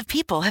 Millions of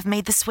people have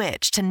made the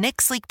switch to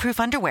Knix leak-proof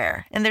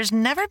underwear, and there's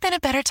never been a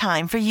better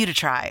time for you to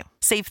try.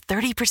 Save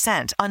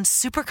 30% on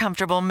super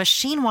comfortable,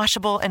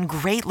 machine-washable, and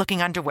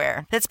great-looking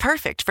underwear that's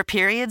perfect for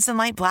periods and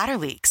light bladder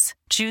leaks.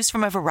 Choose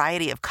from a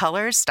variety of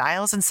colors,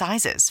 styles, and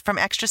sizes, from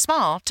extra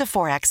small to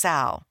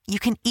 4XL. You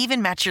can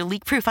even match your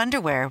leak-proof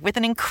underwear with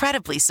an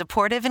incredibly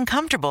supportive and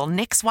comfortable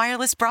Knix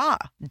wireless bra.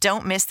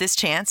 Don't miss this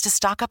chance to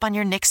stock up on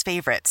your Knix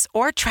favorites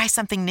or try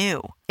something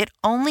new. It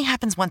only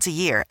happens once a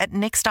year at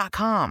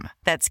Knix.com.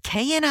 That's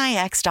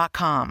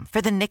KNIX.com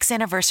for the Knix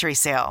Anniversary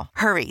Sale.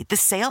 Hurry, the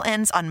sale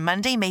ends on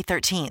Monday, May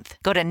 13th.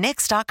 Go to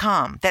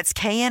Knix.com. That's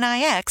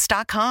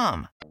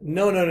KNIX.com.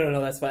 No,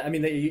 that's fine. I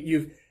mean,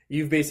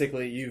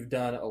 you've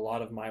done a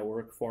lot of my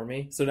work for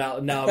me. So now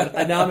I'm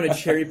going to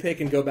cherry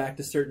pick and go back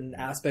to certain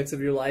aspects of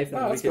your life.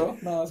 And that's cool.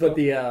 No, that's but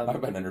cool.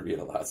 I've been interviewed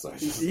a lot, so I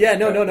just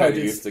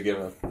used to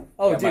give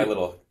my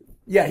little.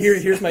 Yeah,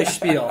 here's my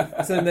spiel.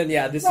 So then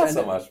this not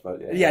so much,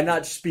 but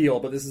not spiel,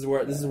 but this is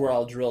where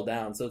I'll drill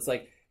down. So it's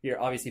like you're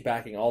obviously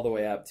backing all the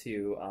way up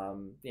to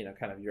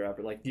kind of your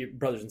upper, like your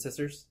brothers and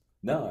sisters.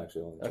 No,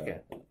 actually. Okay,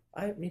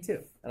 me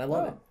too, and I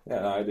love it.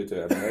 Yeah, no, I do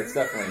too. I mean, it's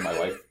definitely my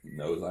wife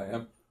knows I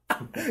am.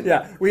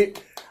 Yeah,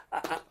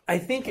 I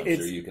think I'm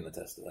sure you can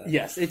attest to that.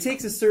 Yes, it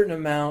takes a certain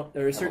amount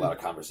or a lot of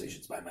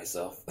conversations by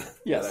myself.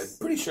 Yes, that I'm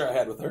pretty sure I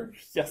had with her.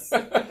 Yes,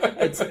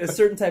 it's a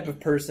certain type of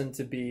person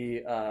to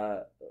be.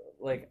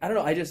 Like, I don't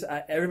know.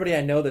 Everybody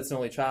I know that's an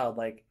only child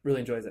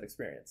really enjoys that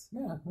experience.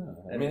 Yeah,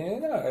 I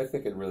mean, I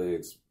think it really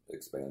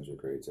expands your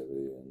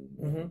creativity and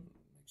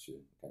makes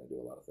you kind of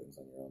do a lot of things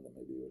on your own that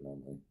maybe you would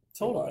normally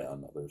rely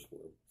on others for.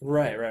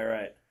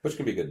 Right. Which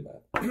can be good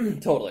and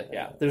bad. Totally.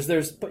 Yeah.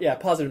 There's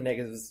positive and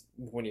negatives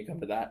when you come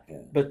to that. Yeah.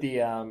 But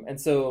the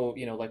and so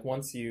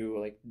once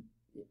you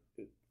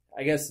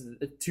I guess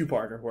a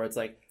two-parter where it's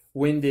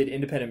when did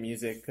independent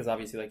music, because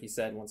obviously like you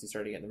said, once you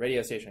started getting the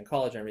radio station in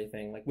college and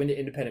everything, when did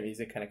independent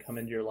music kind of come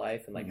into your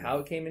life and how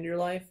it came into your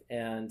life,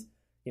 and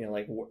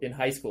in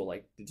high school,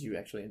 did you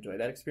actually enjoy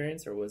that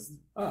experience, or was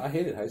I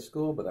hated high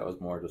school, but that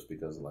was more just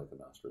because of the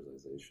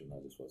ostracization. I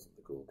just wasn't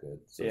the cool kid,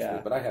 so to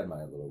speak. But I had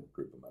my little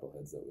group of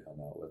metalheads that we hung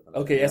out with.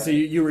 Okay, yeah. So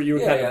you were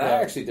kind of. And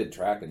I actually did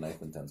track in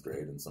 9th and 10th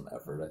grade in some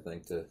effort, I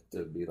think, to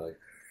be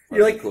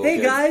you're like, cool hey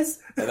kids. guys,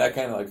 and that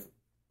kind of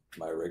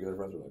my regular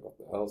friends were like, what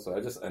the hell? So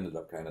I just ended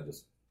up kind of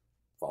just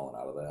falling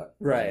out of that.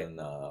 Right. And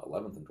in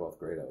 11th and 12th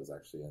grade, I was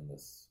actually in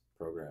this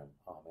program.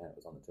 Oh man, it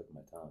was on the tip of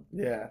my tongue.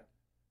 Yeah.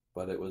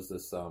 But it was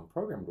this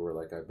program where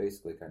like I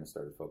basically kind of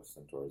started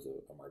focusing towards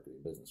a marketing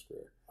business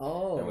career.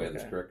 Oh, and we had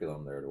this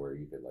curriculum there to where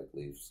you could like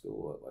leave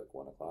school at like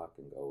 1 o'clock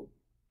and go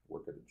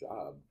work at a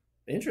job.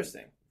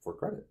 Interesting. For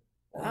credit.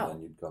 And Wow.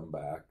 then you'd come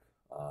back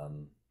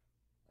on,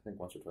 I think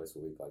once or twice a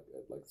week, like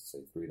at like say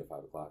 3 to 5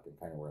 o'clock, and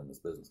kind of were in this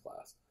business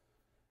class.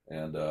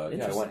 And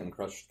yeah, I went and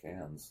crushed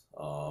cans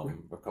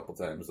a couple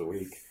times a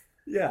week.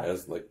 Yeah.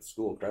 As like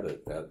school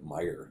credit at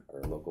Meyer,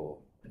 our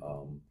local.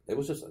 It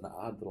was just an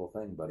odd little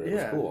thing, but it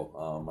was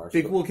cool.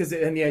 Big cool, because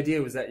and the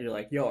idea was that you're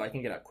like, yo, I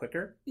can get out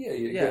quicker. Yeah,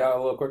 you get out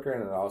a little quicker,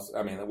 and it also,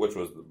 I mean, which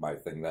was my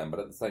thing then. But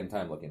at the same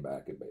time, looking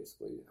back, it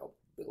basically helped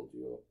build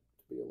you up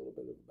to be a little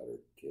bit of a better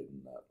kid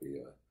and not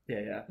be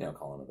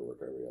calling into work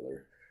every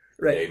other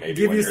day. Maybe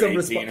give you some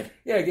responsibility.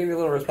 Yeah, it gave you a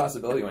little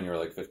responsibility when you were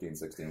like 15,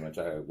 16, which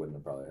I wouldn't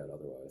have probably had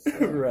otherwise.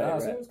 So,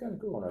 right. So it was kind of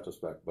cool in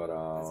retrospect, but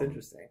that's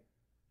interesting.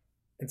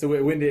 And so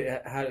when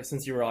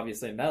since you were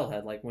obviously a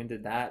metalhead, like when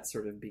did that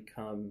sort of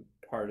become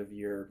part of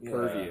your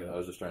purview? I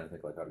was just trying to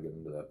think like how to get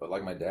into that. But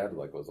like my dad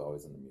like was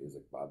always into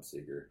music. Bob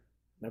Seger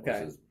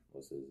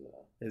was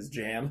his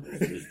jam.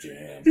 His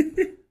jam.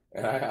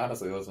 And I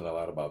honestly listened to a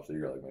lot of Bob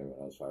Seger like maybe when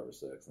I was 5 or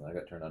 6. And I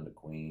got turned on to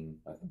Queen,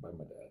 I think by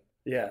my dad.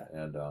 Yeah.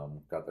 And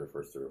got their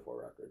first 3 or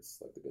 4 records,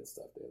 like the Good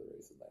Stuff, Day of the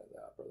Races, Night of the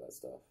Opera, that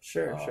stuff.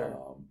 Sure.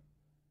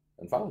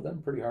 And followed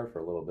them pretty hard for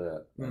a little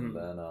bit. And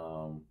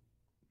then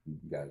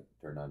got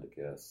turned on to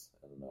Kiss,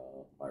 and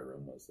my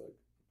room was like,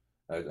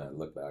 I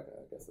look back,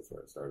 I guess that's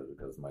where it started,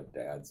 because my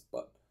dad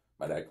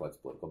collects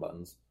political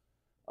buttons.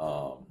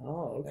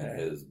 And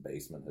his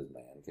basement, his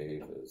man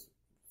cave, is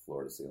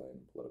floor to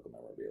ceiling political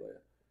memorabilia.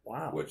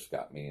 Wow. Which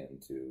got me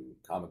into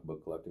comic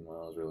book collecting when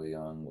I was really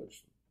young,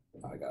 which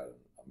I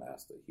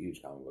amassed a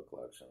huge comic book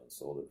collection and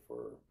sold it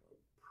for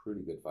a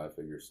pretty good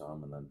 5-figure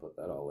sum, and then put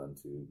that all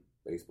into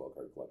baseball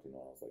card collecting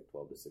when I was like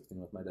 12 to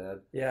 16 with my dad.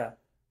 Yeah.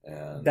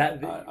 And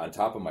on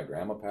top of my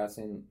grandma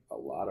passing, a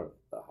lot of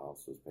the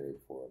house was paid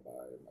for by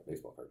my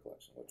baseball card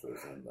collection, which was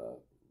in the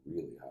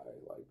really high,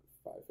 like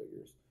 5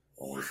 figures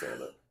when we sold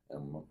it.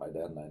 And my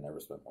dad and I never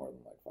spent more than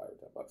like $5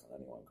 or $10 on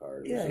any one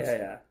card.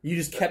 Yeah. You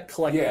just kept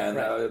collecting.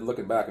 Yeah, and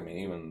looking back, I mean,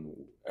 even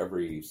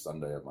every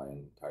Sunday of my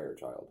entire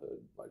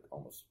childhood, like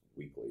almost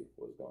weekly,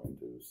 was going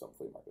to some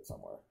flea market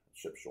somewhere.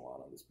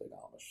 Shipshewana, this big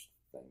Amish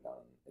thing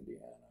down in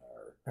Indiana,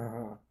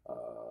 or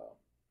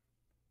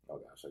oh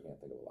gosh, I can't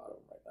think of a lot of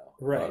them right now.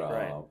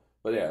 Right.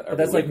 But yeah, but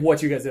that's like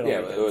what you guys did. Yeah,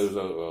 it was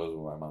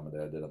what my mom and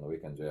dad did on the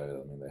weekends. Yeah,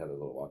 I mean, they had their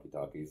little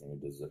walkie-talkies, and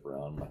we'd just zip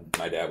around.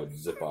 My dad would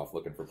zip off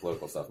looking for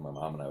political stuff, and my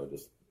mom and I would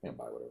just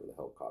buy whatever the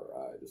hell caught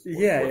our eye. Just you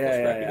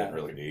didn't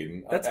really need.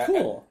 And that's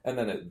cool. And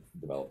then it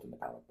developed into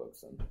comic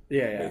books and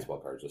baseball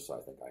cards, just so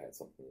I think I had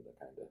something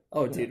to kind of.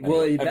 Oh, dude.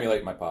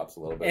 Emulate my pops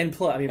a little bit. And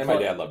my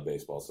dad loved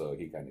baseball, so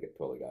he kind of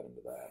totally got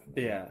into that.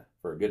 And,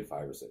 for a good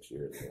 5 or 6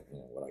 years,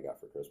 what I got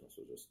for Christmas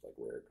was just like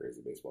rare,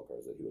 crazy baseball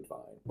cards that he would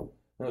find. And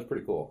it was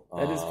pretty cool.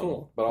 That is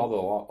cool. But all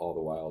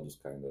the while,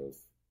 just kind of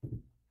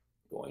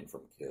going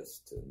from Kiss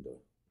to into,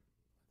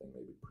 I think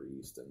maybe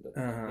Priest, and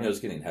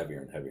just getting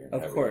heavier and heavier and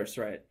heavier. Of course,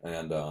 right.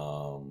 And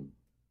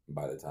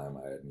by the time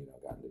I had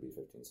gotten to be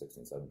 15,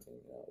 16, 17,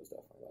 it was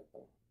definitely like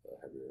the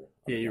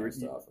heavier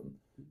stuff. And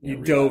you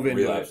dove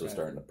into Relapse was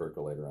starting to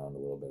percolate around a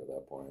little bit at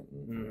that point.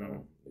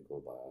 And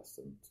Nuclear Blast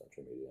and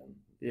Central Media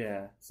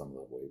and some of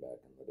the way back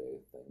in the day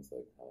things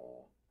like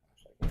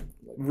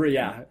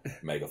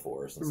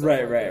Megaforce and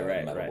stuff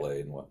Metal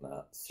Blade and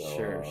whatnot.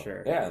 So,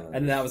 sure. Yeah,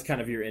 and that was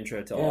kind of your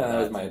intro to all that. Yeah, that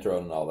was my intro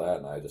and all that,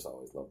 and I just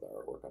always loved the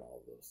artwork on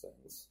all of those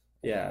things.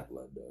 Yeah, and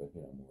that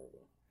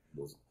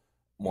led to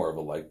more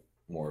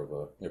of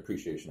a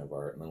appreciation of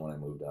art. And then when I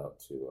moved out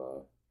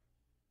to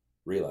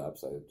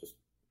Relapse, I just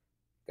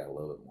got a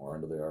little bit more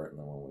into the art. And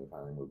then when we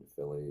finally moved to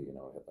Philly, we had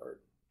the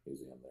art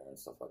museum there and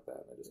stuff like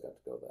that. And I just got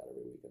to go that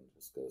every weekend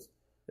just because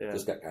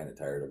just got kind of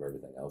tired of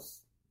everything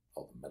else.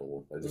 All the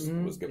metal. I just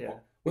was getting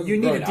you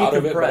needed out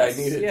of it, but I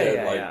needed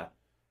to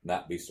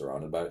not be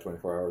surrounded by it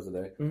 24 hours a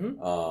day.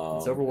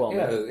 It's overwhelming.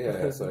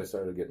 Yeah. So I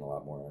started getting a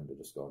lot more into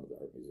just going to the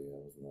art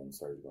museums, and then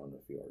started going to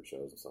a few art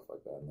shows and stuff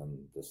like that. And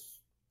then just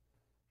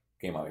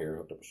came out here,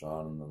 hooked up with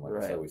Sean, and then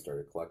like I said, we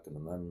started collecting,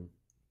 and then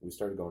we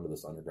started going to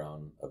this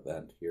underground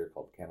event here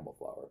called Cannibal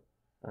Flower.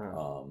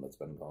 That's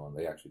been going.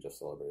 They actually just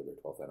celebrated their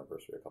 12th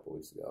anniversary a couple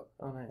weeks ago.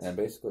 Oh, nice! And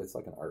basically, it's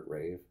like an art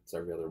rave. It's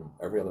every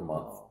other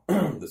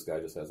month. This guy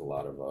just has a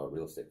lot of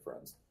real estate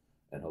friends,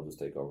 and he'll just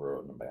take over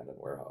an abandoned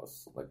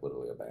warehouse, like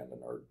literally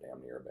abandoned or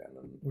damn near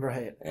abandoned.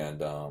 Right. And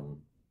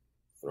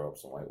throw up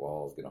some white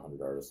walls, get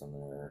 100 artists in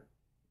there,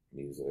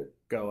 music,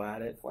 go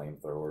at it,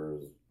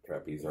 flamethrowers,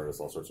 trapeze artists,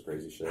 all sorts of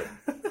crazy shit.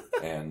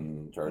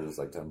 And charges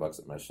like $10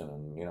 admission,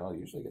 and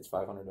usually gets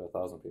 500 to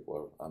 1,000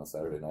 people on a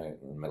Saturday night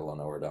in the middle of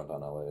nowhere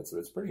downtown LA.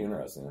 It's pretty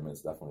interesting. I mean,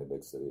 it's definitely a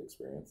big city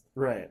experience,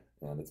 right?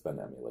 And it's been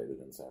emulated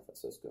in San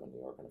Francisco and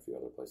New York and a few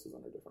other places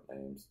under different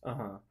names.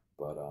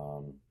 But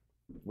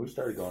we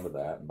started going to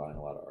that and buying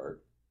a lot of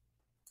art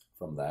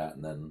from that,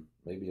 and then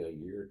maybe a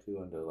year or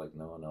two into like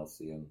no one else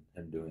seeing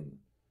him doing.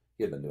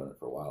 He had been doing it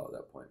for a while at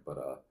that point,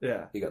 but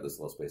he got this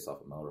little space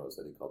off of Melrose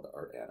that he called the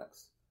Art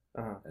Annex.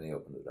 and he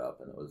opened it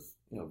up, and it was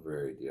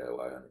very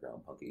DIY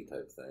underground punky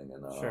type thing,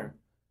 and Sure.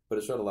 but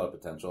it showed a lot of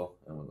potential,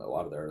 and a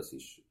lot of the artists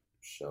he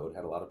showed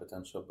had a lot of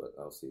potential, but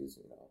LC's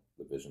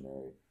the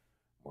visionary,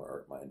 more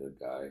art minded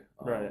guy,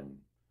 Right.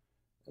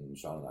 And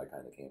Sean and I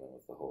kind of came in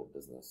with the whole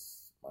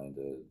business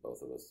minded,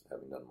 both of us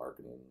having done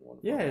marketing one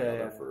for Yeah.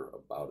 another for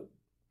about probably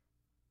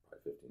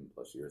 15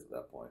 plus years at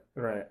that point.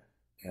 Right.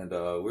 And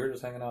we were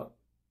just hanging out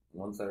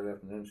one Saturday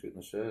afternoon shooting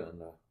the shit,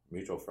 and a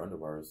mutual friend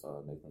of ours,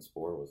 Nathan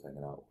Spohr, was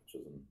hanging out, which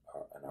was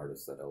an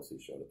artist that LC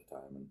showed at the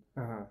time,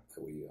 and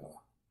that we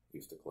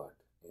used to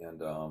collect.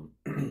 And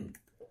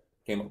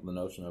came up with the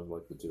notion of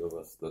like the two of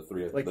us, the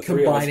three of us,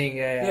 combining,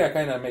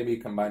 kind of maybe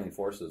combining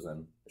forces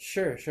and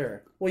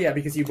sure. Well, yeah,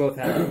 because you both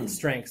had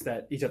strengths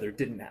that each other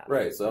didn't have.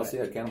 Right. So LC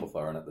had Cannibal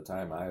Flower, and at the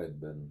time I had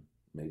been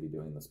maybe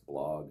doing this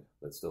blog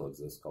that still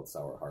exists called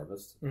Sour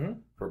Harvest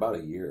for about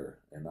a year,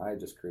 and I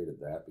just created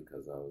that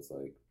because I was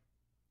like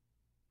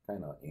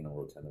kind of anal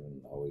retentive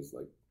and always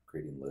like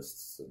creating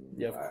lists,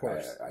 and of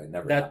course. I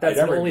never. That's I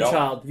never an only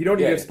child. You don't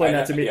need to explain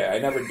that to me. Yeah, I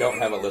never don't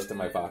have a list in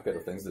my pocket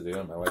of things to do,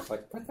 and my wife's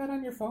like, "Put that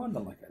on your phone." And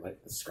I'm like, "I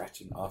like the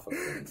scratching off of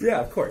things." Yeah,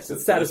 of course.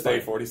 It's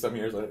satisfying. 40-some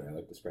years later, I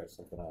like to scratch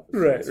something off.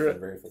 It's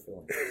very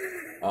fulfilling.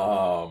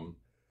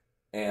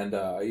 And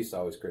I used to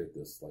always create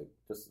this like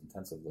just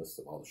intensive list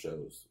of all the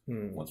shows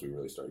once we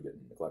really started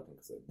getting into collecting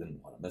because I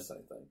didn't want to miss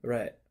anything.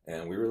 Right.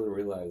 And we really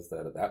realized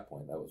that at that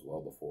point, that was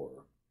well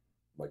before.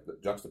 Like, the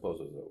Juxtapose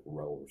was a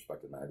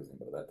well-respected magazine,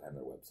 but at that time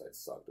their website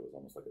sucked. It was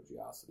almost like a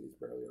Geocities,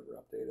 barely ever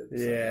updated.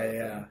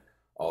 Yeah.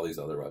 All these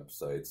other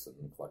websites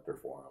and collector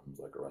forums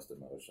like Arrested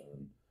Motion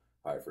and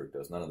High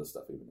Fructose, none of this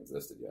stuff even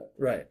existed yet.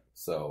 Right.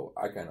 So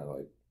I kind of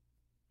like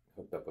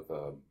hooked up with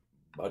a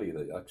buddy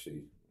that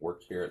actually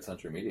worked here at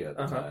Century Media at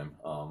the time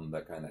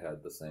that kind of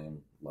had the same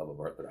level of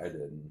art that I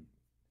did. And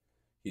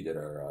he did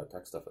our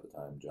tech stuff at the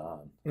time,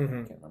 John. I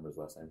can't remember his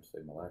last name to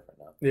save my life right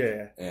now.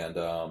 Yeah.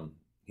 And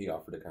he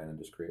offered to kind of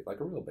just create like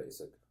a real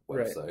basic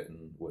website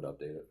and would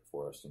update it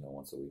for us,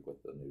 once a week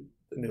with the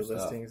new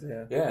stuff. Listings.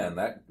 Yeah, and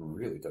that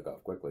really took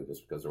off quickly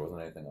just because there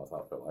wasn't anything else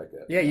out there like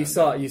it. Yeah, you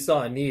saw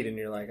a need and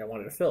you're like, I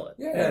wanted to fill it.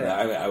 Yeah, and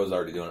I was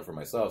already doing it for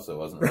myself, so it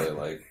wasn't really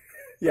like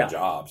a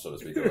job, so to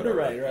speak. Or whatever.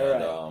 Right.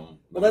 And,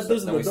 well,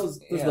 those are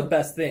the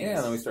best things. Yeah,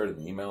 and then we started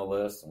an email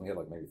list, and we had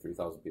like maybe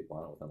 3,000 people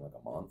on it within like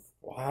a month.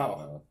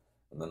 Wow.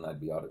 And then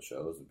I'd be out at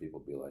shows, and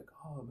people would be like,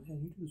 "Oh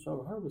man, you do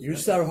Sour Harvest. You're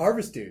Sour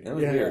Harvest dude." And it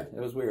was weird. It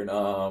was weird.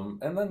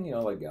 And then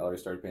like galleries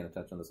started paying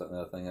attention to this and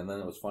the other thing, and then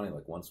it was funny.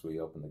 Like once we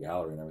opened the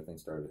gallery and everything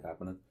started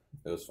happening,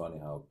 it was funny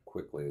how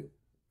quickly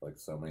like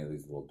so many of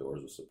these little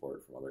doors of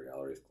support from other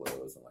galleries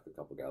closed, and like a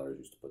couple galleries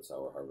used to put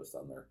Sour Harvest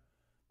on their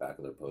back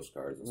of their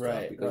postcards and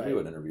stuff because we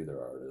would interview their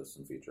artists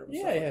and feature them and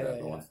stuff like that.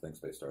 But once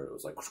Thinkspace started, it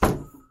was like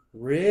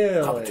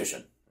really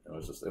competition.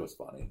 It was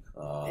funny.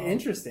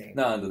 Interesting.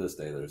 Now, to this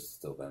day, there's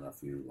still been a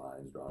few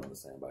lines drawn in the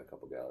sand by a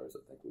couple galleries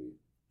that think we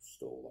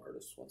stole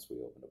artists once we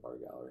opened up our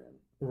gallery.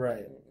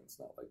 And it's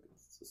not like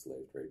it's a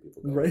slave trade.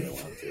 People go where they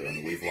want to.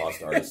 And we've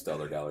lost artists to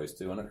other galleries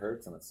too, and it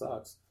hurts and it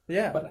sucks.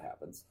 Yeah. But it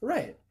happens.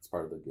 Right. It's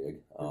part of the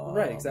gig.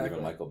 Exactly.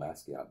 Even Michael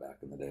Basquiat back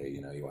in the day,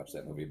 you watch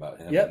that movie about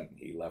him, Yep. and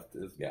he left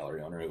his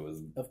gallery owner who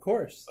was of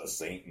course a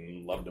saint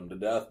and loved him to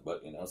death,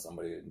 but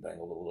somebody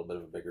dangled a little bit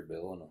of a bigger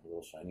bill and a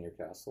little shinier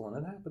castle, and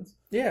it happens.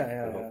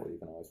 Yeah. Hopefully you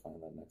can always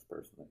find that next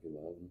person that you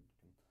love and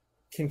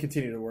can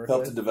continue to work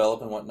help with. to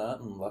develop and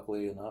whatnot. And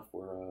luckily enough,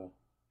 we're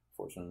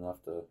fortunate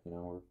enough to we're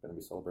going to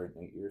be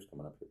celebrating 8 years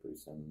coming up here pretty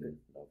soon.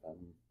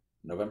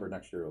 November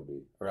next year will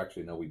be, or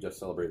actually no, we just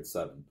celebrated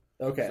 7.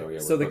 Okay,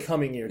 so the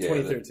coming year,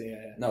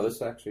 2013. No,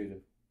 this actually,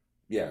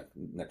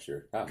 next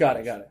year. Got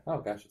it. Oh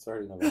gosh, it's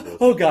already November.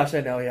 Oh gosh,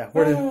 I know. Yeah,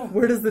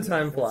 where does the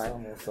time fly?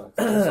 It's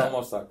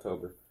almost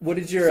October. What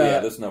did your?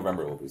 This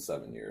November will be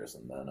 7 years,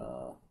 and then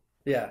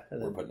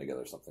we're putting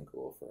together something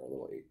cool for our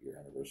little 8-year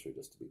anniversary,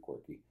 just to be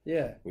quirky.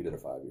 Yeah, we did a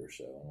 5-year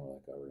show, and we're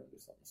like, we're gonna do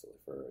something silly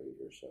for our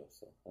 8-year show,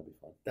 so that'll be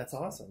fun. That's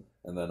awesome.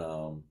 And then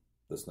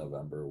this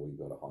November we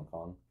go to Hong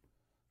Kong.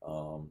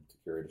 To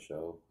curate a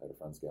show at a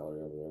friend's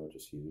gallery over there, which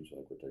is huge.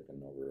 Like we're taking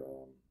over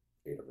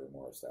 8 of our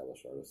more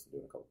established artists and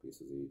doing a couple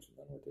pieces each,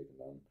 and then we're taking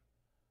down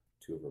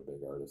 2 of our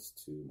big artists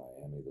to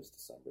Miami this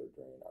December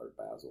during Art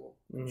Basel,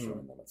 and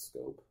showing them at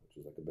Scope, which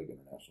is like a big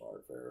international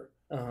art fair.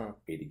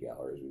 80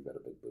 galleries. We've got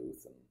a big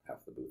booth, and half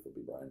the booth will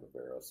be Brian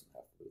Viveros, and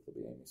half the booth will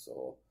be Amy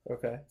Soul.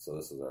 Okay. So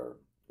this is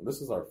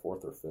our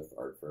 4th or 5th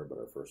art fair, but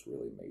our first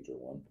really major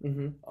one.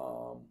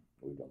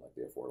 We've done like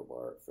the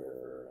Affordable Art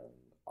Fair and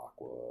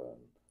Aqua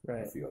and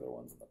a few other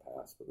ones in the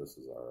past, but this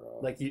is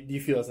our do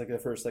you feel it's like the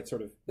first like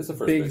sort of it's the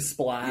first big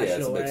splash? Yeah,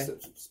 it's a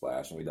big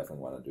splash, and we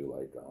definitely want to do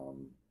like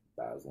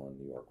Basel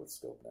in New York with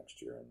Scope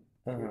next year,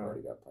 and we've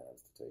already got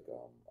plans to take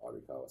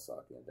Audrey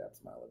Kawasaki and Dab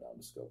Smila down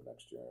to Scope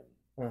next year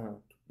in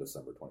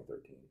December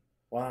 2013.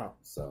 Wow.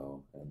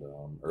 So, and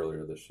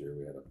earlier this year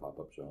we had a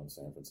pop-up show in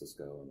San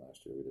Francisco, and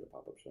last year we did a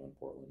pop-up show in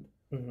Portland.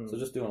 So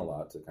just doing a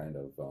lot to kind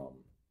of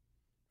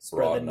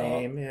spread the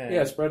name.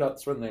 Spread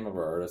the name of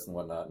our artists and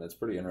whatnot. And it's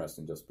pretty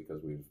interesting just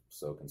because we've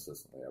so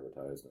consistently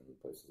advertised in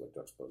places like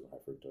Juxtapose and High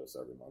Fructose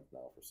every month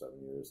now for 7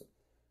 years.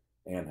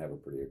 and have a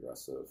pretty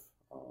aggressive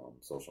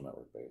social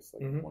network base,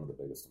 like one of the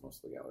biggest and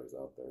most of the galleries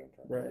out there in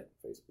terms of like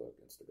Facebook,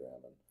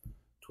 Instagram, and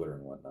Twitter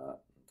and whatnot,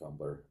 and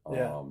Tumblr.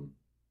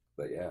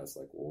 But yeah, it's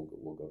like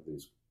we'll go to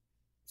these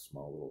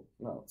small little,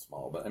 not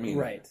small, but I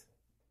mean,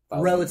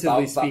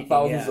 relatively speaking,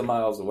 thousands of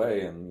miles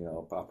away, and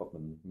pop up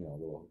in a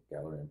little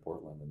gallery in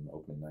Portland and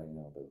opening night,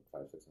 about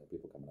 500-600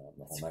 people coming out,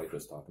 and the whole night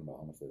just talking about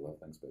how much they love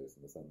Thinkspace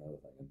and this and the other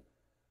thing, and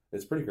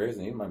it's pretty crazy.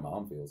 And even my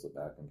mom feels it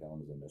back in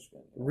Kalamazoo,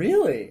 Michigan.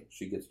 Really?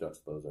 She gets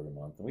juxtaposed every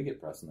month, and we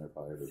get press in there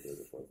probably every third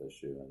or fourth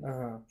issue,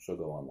 and she'll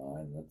go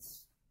online, and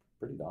it's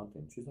pretty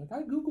daunting. She's like,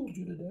 "I Googled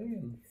you today,"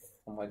 and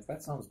I'm like,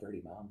 "That sounds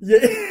dirty, Mom."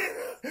 Yeah.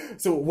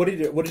 So what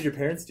did your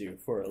parents do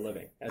for a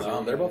living?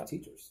 They're both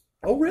teachers.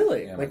 Oh,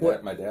 really? Yeah, like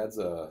what? My dad's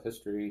a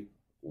history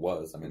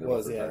they're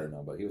both retired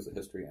now, but he was a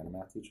history and a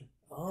math teacher.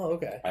 Oh,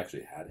 okay. I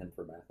actually had him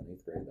for math in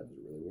 8th grade. That was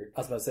really weird. I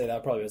was about to say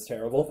that probably was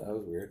terrible. That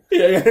was weird.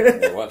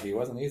 Yeah. He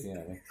wasn't easy.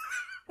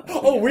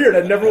 Oh, weird.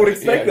 I never would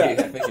expect that.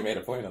 I think he made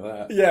a point of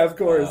that. Yeah, of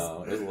course.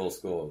 It was a little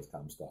school. It was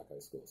Comstock High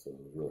School, so there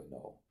was really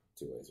no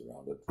two ways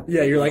around it.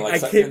 Yeah, you're like, I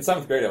can't. In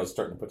 7th grade, I was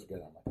starting to put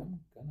together. I'm like,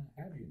 I'm going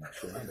to have you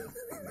next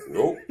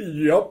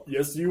year. Yep.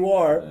 Yes, you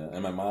are.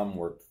 And my mom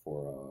worked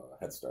for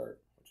Head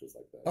Start, which is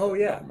like that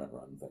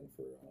government-run thing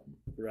for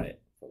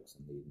folks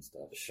in need and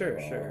stuff.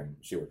 Sure.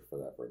 She worked for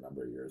that for a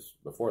number of years.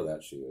 Before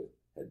that, she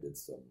did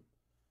some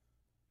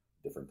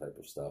different type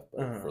of stuff,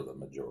 but for the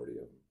majority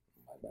of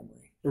my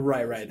memory.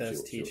 Right,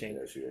 that's teaching.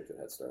 She worked at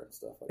Head Start and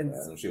stuff like that.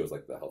 And she was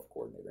like the health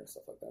coordinator and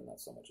stuff like that,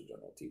 not so much a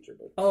general teacher,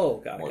 but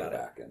more the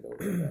back end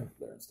over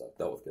there and stuff.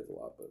 Dealt with kids a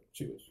lot, but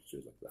she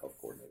was like the health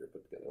coordinator,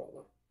 put together all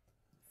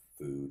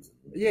the foods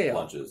and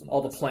lunches and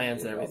all the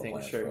plans and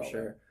everything.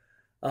 Sure.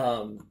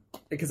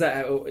 Because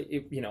I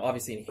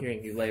obviously in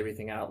hearing you lay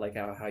everything out, like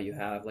how you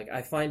have, like,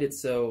 I find it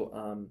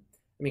so,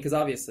 because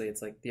obviously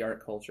it's like the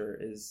art culture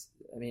is,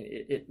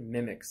 it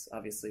mimics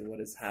obviously what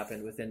has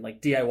happened within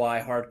like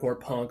DIY, hardcore,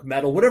 punk,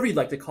 metal, whatever you'd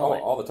like to call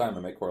it. All the time.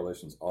 I make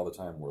correlations all the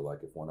time where,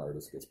 like, if one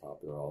artist gets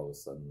popular, all of a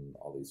sudden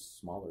all these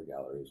smaller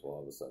galleries will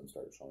all of a sudden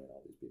start showing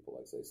all these people,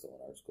 like, say, still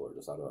in art school or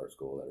just out of art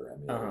school that are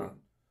emulating.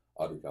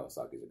 Audrey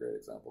Kawasaki is a great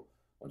example.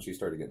 When she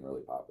started getting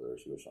really popular,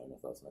 she was showing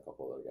with us in a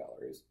couple of other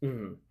galleries.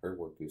 Her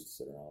work used to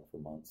sit around for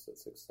months at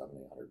 $600,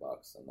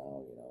 $700, and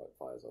now it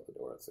flies out the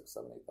door at $6,000,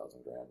 $7,000,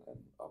 $8,000 and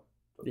up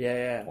to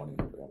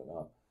 $20,000 and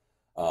up.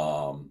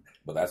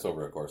 But that's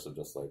over a course of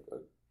just like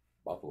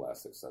about the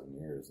last 6-7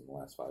 years, and the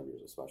last 5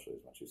 years especially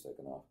is when she's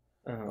taken off.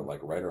 But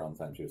like right around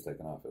the time she was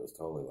taken off, it was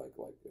totally like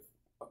if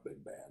a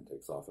big band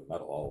takes off in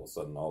metal, all of a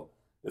sudden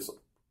it's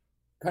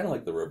kind of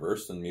like the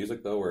reverse in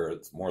music though, where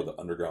it's more the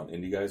underground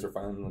indie guys are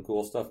finding the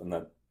cool stuff, and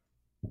then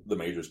the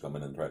majors come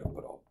in and try to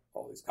put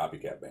all these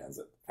copycat bands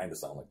that kind of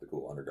sound like the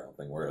cool underground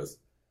thing. Whereas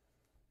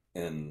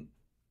in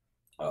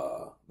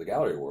the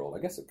gallery world,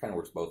 I guess it kind of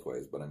works both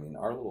ways. But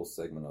our little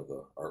segment of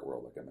the art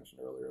world, like I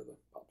mentioned earlier, the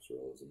pop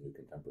surrealism, new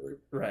contemporary,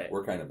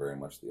 we're kind of very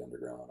much the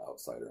underground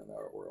outsider in the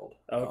art world.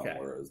 Okay.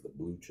 Whereas the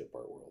blue chip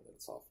art world, that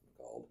it's often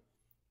called,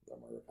 the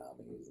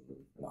Murakamis and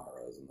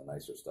Naras and the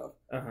nicer stuff,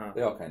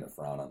 they all kind of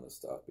frown on this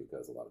stuff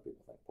because a lot of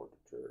people think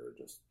portraiture or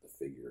just the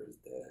figure is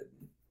dead.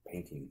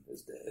 Painting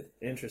is dead.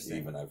 Interesting.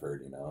 Even I've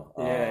heard,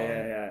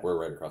 Yeah. We're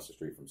right across the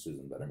street from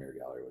Susan Bedemere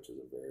Gallery, which is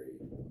a very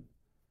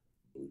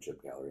blue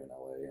chip gallery in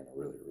LA and a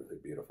really, really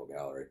beautiful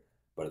gallery.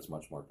 But it's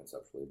much more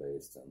conceptually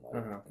based and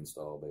like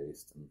install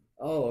based and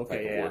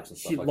works and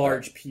stuff like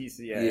large that.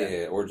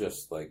 Pieces, or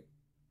just like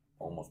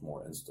almost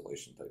more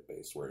installation type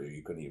based, where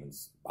you couldn't even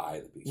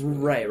buy the piece,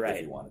 right.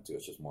 If you wanted to,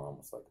 it's just more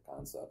almost like a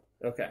concept.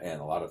 Okay. And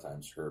a lot of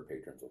times her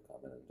patrons will come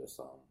in and just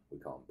we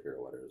call them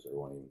pirouetters. They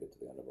won't even get to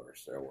the end of our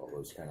stairwell.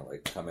 They'll just kind of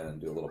like come in and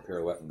do a little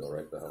pirouette and go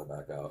right the hell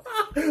back out.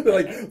 They're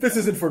like, this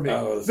isn't for me.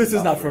 This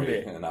is not for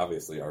me. And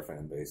obviously our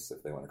fan base,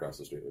 if they went across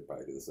the street, would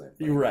probably do the same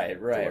thing. Right.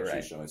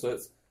 Showing. So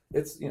it's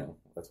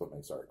that's what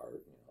makes art.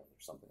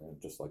 Something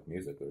just like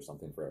music, there's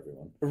something for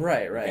everyone.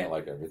 Right. You can't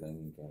like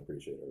everything, you can't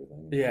appreciate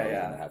everything. You're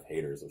gonna have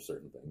haters of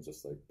certain things,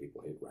 just like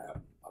people hate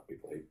rap,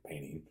 people hate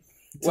painting,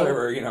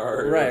 whatever, or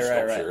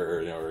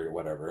sculpture, or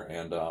whatever.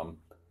 And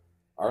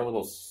our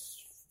little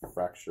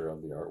fracture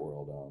of the art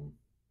world,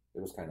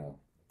 it was kind of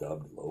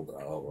dubbed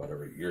lowbrow or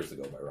whatever years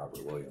ago by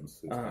Robert Williams,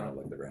 who's kind of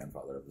like the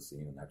grandfather of the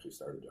scene and actually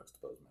started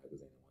Juxtapose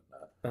magazine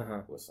and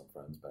whatnot with some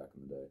friends back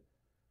in the day.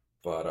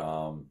 But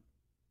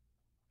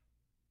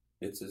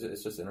it's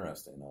just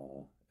interesting.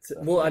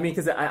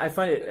 Because I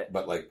find it.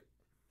 But like,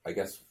 I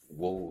guess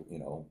we'll,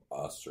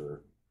 us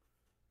or,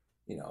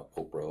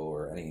 Popro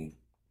or any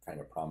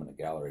kind of prominent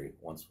gallery,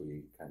 once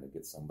we kind of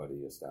get somebody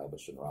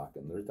established and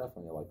rocking, there's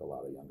definitely like a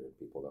lot of younger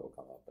people that will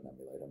come up and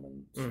emulate them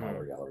in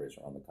smaller galleries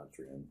around the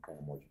country and kind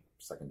of more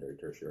secondary,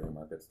 tertiary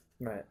markets.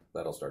 Right.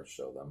 That'll start to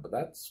show them. But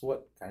that's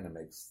what kind of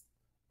makes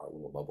our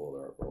little bubble of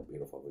the art world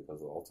beautiful,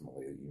 because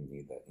ultimately you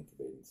need that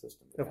incubating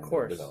system to of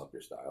course develop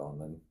your style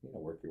and then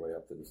work your way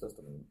up to the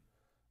system and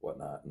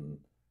whatnot. And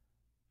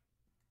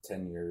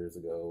 10 years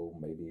ago,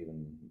 maybe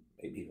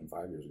even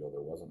 5 years ago,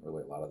 there wasn't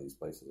really a lot of these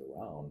places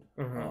around,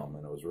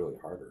 and it was really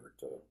harder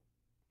to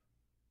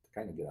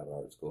kind of get out of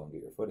art school and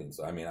get your footing.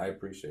 So I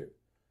appreciate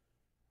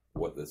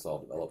what this all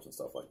develops and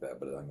stuff like that.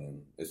 But I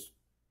mean, it's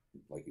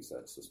like you said,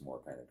 it's just more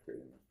kind of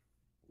creating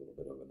a little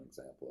bit of an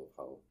example of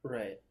how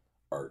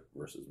art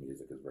versus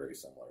music is very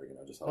similar. You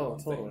know, just how one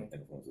thing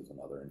influences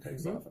another and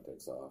takes off and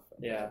takes off.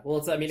 And, well,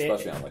 it's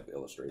especially on like the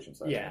illustration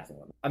side. Yeah,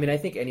 I mean, I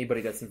think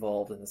anybody that's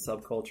involved in the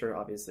subculture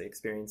obviously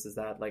experiences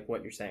that, like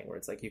what you're saying, where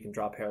it's like you can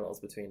draw parallels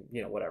between,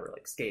 you know, whatever,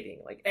 like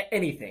skating, like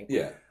anything.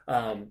 Yeah.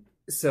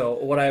 So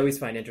what I always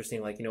find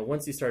interesting, like, you know,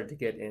 once you started to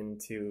get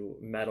into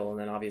metal, and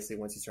then obviously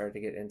once you started to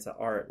get into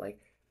art, like,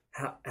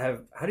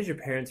 how did your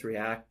parents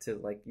react to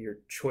like your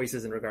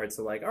choices in regards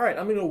to like, all right,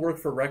 I'm going to work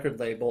for a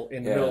record label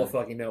in the middle of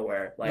fucking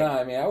nowhere? Like, no,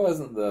 I mean, I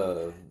wasn't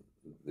the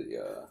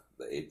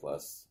A+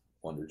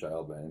 wonder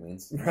child by any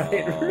means,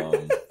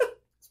 right?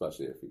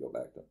 Especially if you go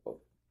back to both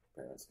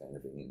parents kind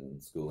of being in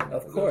school.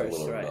 Of course, there's a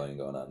little rebellion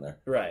going on there,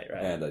 right?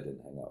 And I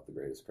didn't hang out with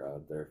the greatest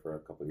crowd there for a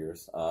couple of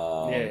years.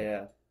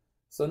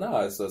 So no,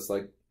 it's just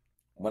like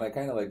when I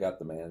kind of like got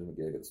the management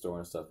gig at the store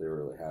and stuff, they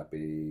were really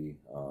happy.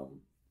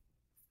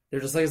 They're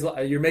just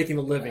like, you're making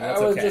a living.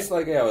 That's I was okay. just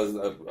like, I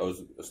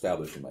was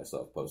establishing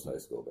myself post high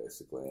school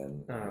basically,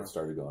 and I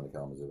started going to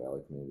Kalamazoo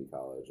Valley Community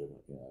College, and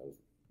you know, I was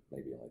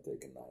maybe only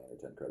taking 9 or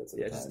 10 credits at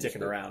a time. Just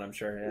dicking around, I'm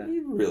sure. Yeah,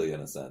 really,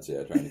 in a sense,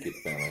 trying to keep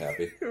the family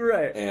happy,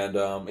 right? And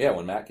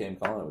when Matt came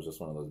calling, it was just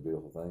one of those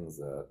beautiful things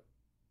that,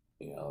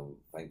 you know,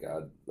 thank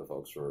God the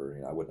folks were,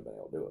 you know, I wouldn't have been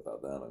able to do it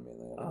without them. I mean,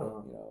 they ended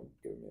up, you know,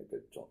 giving me a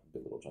good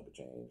little chunk of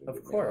change, and of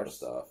giving course, me a lot of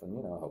stuff, and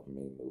you know, helping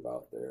me move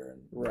out there,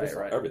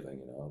 and everything,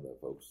 you know, that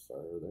folks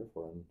are there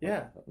for,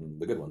 and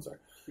the good ones are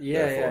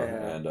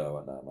and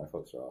whatnot. My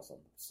folks are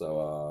awesome.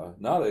 So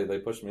they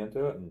pushed me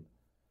into it, and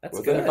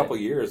within a couple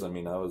of years, I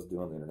mean, I was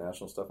doing the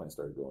international stuff, and I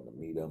started going to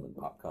Meetum and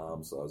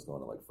PopCom, so I was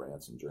going to like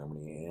France and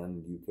Germany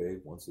and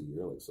UK once a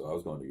year. Like, so I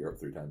was going to Europe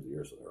 3 times a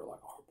year. So they were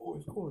like, "Oh,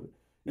 boys, going."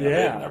 You know,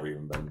 they'd never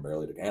even been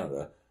barely to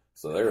Canada,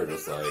 so they were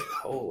just like,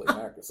 "Holy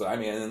mackerel!" So I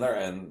mean, and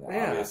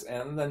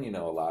then you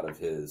know, a lot of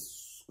his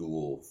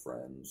school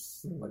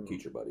friends, like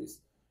teacher buddies,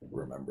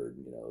 remembered,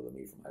 you know,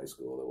 me from high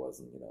school. That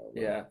wasn't, you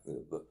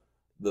know,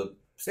 the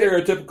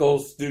stereotypical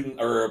student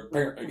or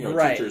parent, you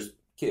know, teacher's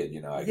kid.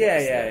 You know, I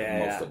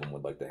guess most of them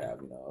would like to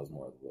have. You know, I was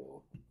more of a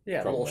little.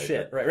 Yeah, a little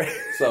shit, right.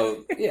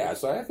 So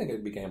so I think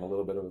it became a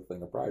little bit of a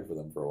thing of pride for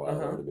them for a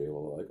while to be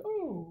able to like,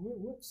 oh,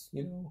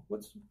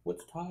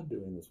 what's Todd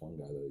doing? This one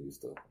guy that I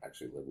used to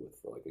actually live with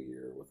for like a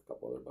year with a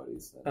couple other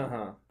buddies.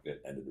 And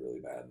it ended really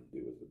bad, and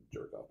he was a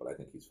jerk off. But I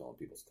think he's filling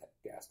people's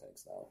gas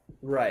tanks now,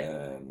 right?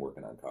 And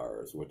working on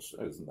cars, which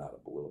is not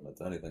a belittlement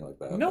to anything like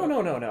that.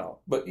 No.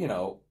 But you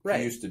know,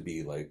 he used to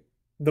be like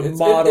the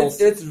models.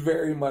 It's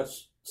very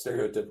much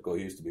stereotypical.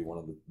 He used to be one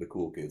of the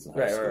cool kids in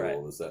high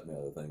school, this, that, and the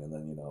other thing, and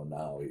then, you know,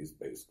 now he's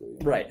basically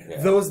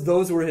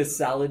those were his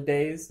salad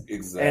days,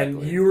 exactly,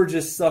 and you were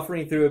just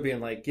suffering through it, being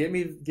like, get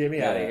me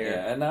out of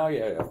here. And now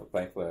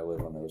thankfully I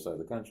live on the other side of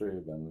the country.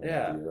 I've been to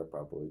Europe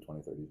probably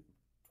 20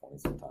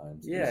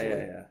 sometimes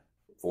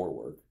for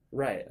work,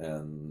 right?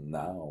 And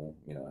now,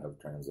 you know, I have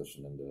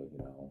transitioned into, you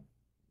know,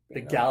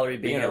 the gallery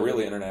being a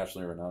really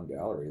internationally renowned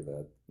gallery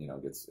that, you know,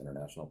 gets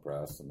international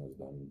press and has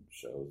done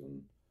shows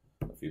in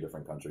a few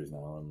different countries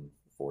now, in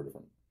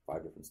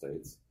 5 different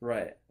states.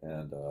 Right.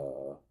 And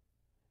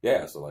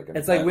so like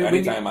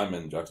anytime I'm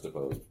in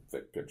Juxtaposed,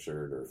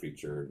 pictured or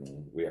featured,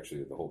 and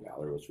the whole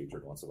gallery was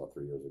featured once about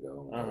 3 years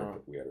ago.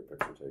 We had a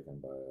picture taken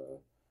by a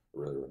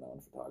really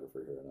renowned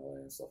photographer here in LA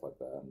and stuff like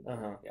that. And I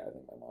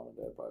think my mom and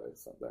dad probably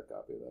sent that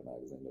copy of that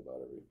magazine to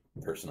about every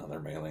person on their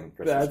mailing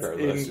Christmas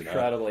card list. That's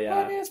incredible, you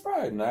know? I mean, it's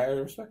pride, and I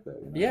respect that.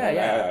 You know?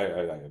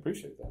 I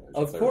appreciate that.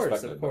 Of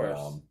course. But,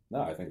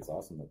 no, I think it's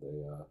awesome that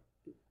they.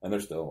 And they're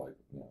still like,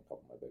 you know, a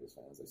couple of my biggest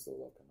fans. They still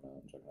love coming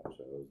out and checking out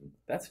shows. And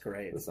that's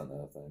great. This and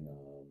that thing.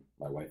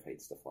 My wife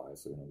hates to fly,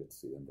 so we don't get to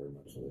see them very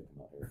much. So they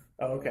come out here.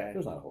 Oh, okay.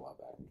 There's not a whole lot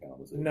back in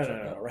Kalamazoo.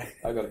 No, right.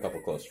 I've got a couple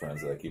close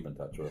friends that I keep in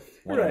touch with.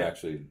 One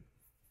actually,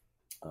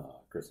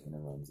 Chris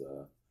Heenan runs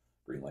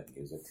Greenlight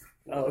Music.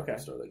 A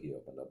store that he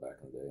opened up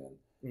back in the day,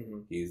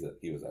 and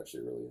he was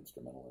actually really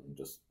instrumental in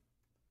just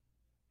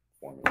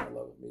forming my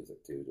love of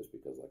music too, just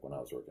because like when I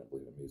was working at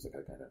Believe in Music,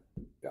 I kind of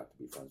got to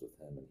be friends with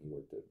him, and he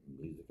worked at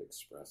Music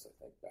Express, I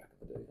think, back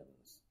in the day,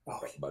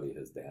 and his buddy,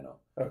 his Dano.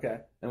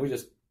 Okay. And we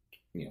just,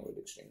 you know, we'd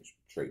exchange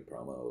trade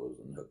promos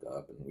and hook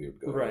up, and we would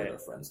go to our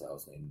friend's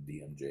house named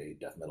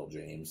DMJ, Death Metal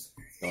James.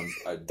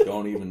 I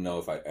don't even know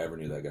if I ever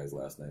knew that guy's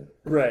last name.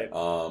 Right.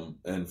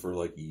 And for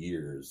like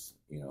years,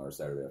 you know, our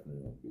Saturday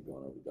afternoon we'd be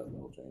going over to Death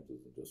Metal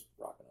James's and just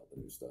rocking out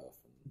the new stuff.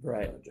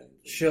 And,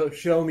 James,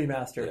 show me,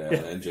 master. Yeah,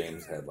 and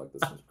James had like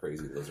this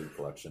crazy lizard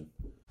collection.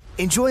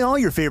 Enjoy all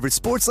your favorite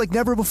sports like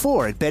never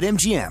before at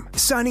BetMGM.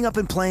 Signing up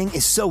and playing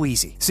is so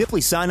easy.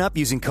 Simply sign up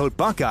using code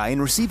Buckeye and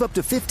receive up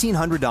to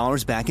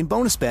 $1,500 back in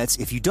bonus bets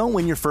if you don't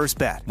win your first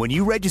bet. When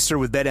you register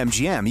with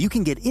BetMGM, you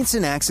can get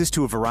instant access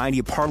to a variety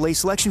of parlay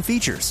selection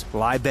features,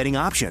 live betting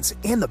options,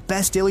 and the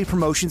best daily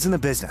promotions in the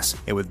business.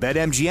 And with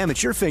BetMGM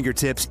at your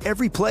fingertips,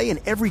 every play and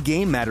every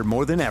game matter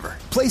more than ever.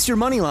 Place your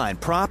moneyline,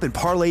 prop, and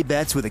parlay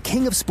bets with the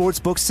king of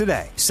sportsbooks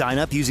today. Sign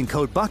up using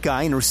code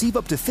Buckeye and receive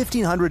up to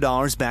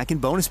 $1,500 back in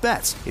bonus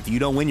bets. if you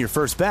don't win your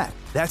first bet.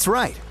 That's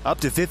right, up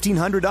to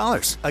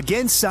 $1,500.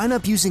 Again, sign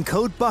up using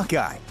code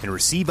Buckeye and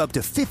receive up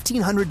to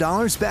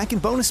 $1,500 back in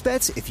bonus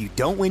bets if you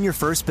don't win your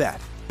first bet.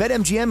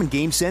 BetMGM and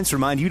GameSense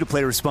remind you to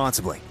play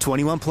responsibly.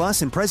 21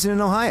 plus and present in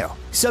Ohio.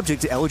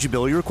 Subject to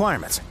eligibility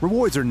requirements.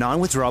 Rewards are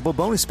non-withdrawable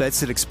bonus bets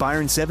that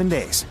expire in 7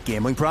 days.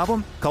 Gambling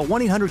problem? Call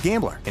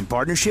 1-800-GAMBLER in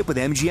partnership with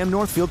MGM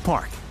Northfield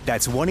Park.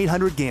 That's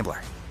 1-800-GAMBLER.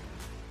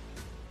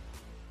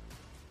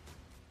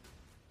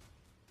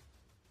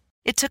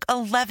 It took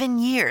 11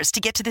 years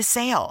to get to this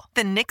sale.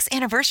 The Knix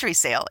Anniversary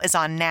Sale is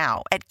on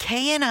now at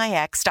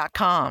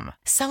knix.com.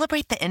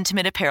 Celebrate the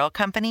intimate apparel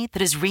company that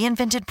has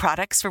reinvented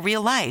products for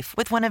real life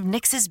with one of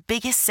Knix's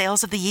biggest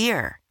sales of the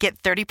year. Get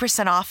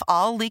 30% off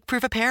all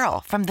leak-proof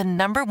apparel from the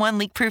 #1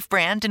 leak-proof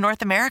brand in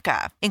North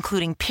America,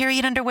 including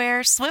period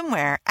underwear,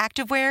 swimwear,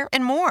 activewear,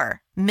 and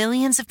more.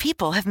 Millions of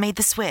people have made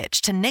the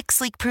switch to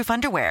Knix leak-proof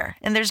underwear,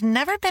 and there's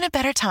never been a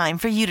better time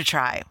for you to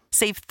try.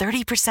 Save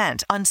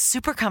 30% on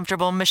super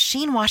comfortable,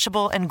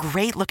 machine-washable, and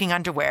great-looking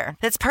underwear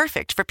that's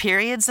perfect for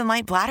periods and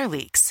light bladder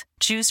leaks.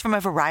 Choose from a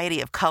variety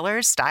of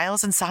colors,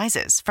 styles, and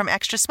sizes, from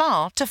extra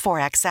small to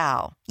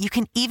 4XL. You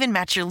can even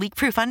match your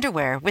leak-proof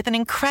underwear with an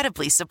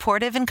incredibly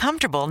supportive and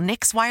comfortable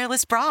Knix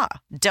wireless bra.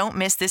 Don't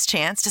miss this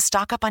chance to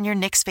stock up on your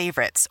Knix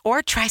favorites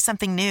or try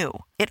something new.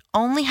 It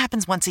only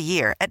happens once a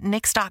year at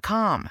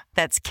Knix.com.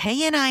 That's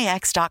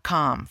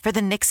KNIX.com for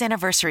the Knix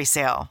Anniversary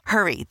Sale.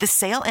 Hurry, the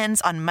sale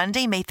ends on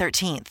Monday, May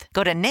 13th.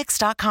 Go to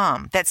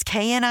Knix.com. That's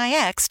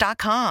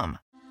KNIX.com.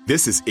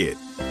 This is it.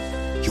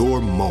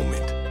 Your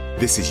moment.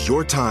 This is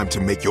your time to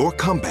make your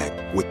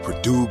comeback with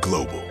Purdue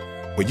Global.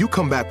 When you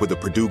come back with a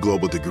Purdue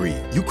Global degree,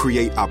 you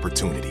create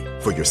opportunity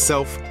for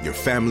yourself, your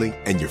family,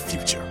 and your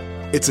future.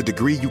 It's a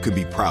degree you can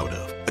be proud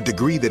of, a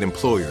degree that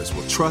employers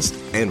will trust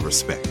and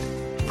respect.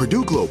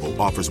 Purdue Global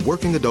offers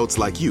working adults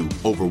like you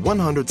over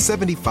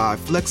 175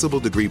 flexible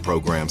degree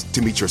programs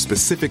to meet your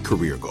specific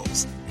career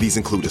goals. These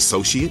include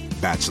associate,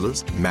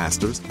 bachelor's,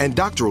 master's, and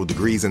doctoral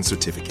degrees and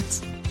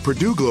certificates.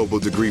 Purdue Global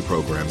degree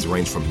programs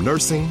range from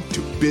nursing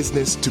to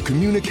business to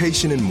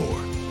communication and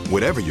more.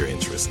 Whatever your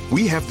interest,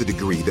 we have the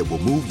degree that will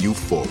move you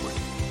forward.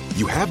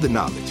 You have the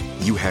knowledge,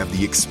 you have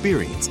the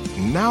experience.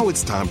 Now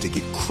it's time to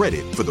get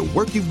credit for the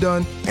work you've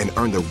done and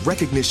earn the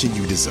recognition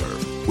you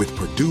deserve with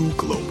Purdue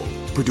Global,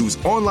 Purdue's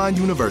online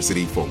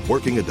university for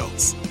working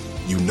adults.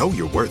 You know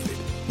you're worth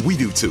it. We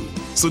do too.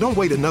 So don't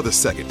wait another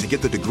second to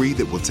get the degree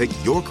that will take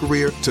your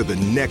career to the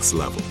next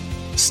level.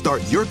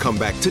 Start your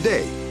comeback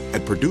today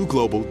at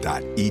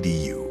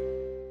purdueglobal.edu.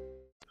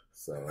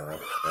 So,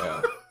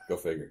 yeah, go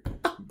figure.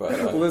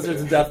 But Lizards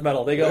and death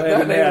metal, they go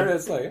hand in hand.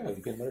 It's like, yeah,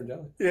 peanut butter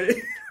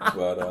jelly.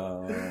 But,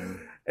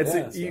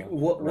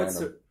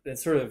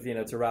 it's sort of,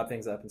 to wrap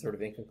things up and sort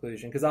of in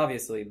conclusion, because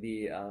obviously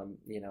the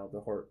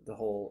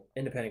whole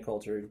independent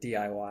culture,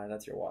 DIY,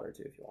 that's your water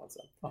too if you want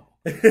some. Oh.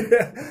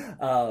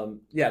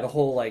 The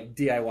whole like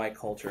DIY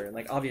culture, and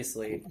like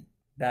obviously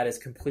that is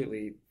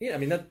completely,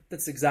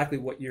 that's exactly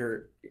what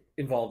you're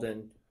involved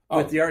in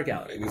with the art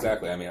gallery.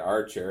 Exactly. I mean,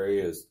 our cherry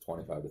is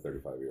 25 to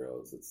 35 year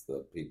olds. It's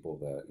the people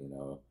that,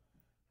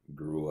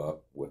 grew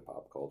up with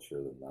pop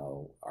culture, that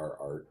now our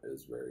art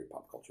is very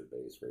pop culture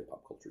based, very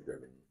pop culture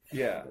driven.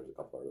 Yeah. There's a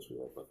couple artists we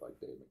work with, like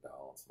Dave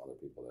McDowell and some other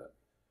people that,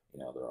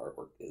 their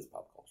artwork is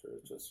pop culture.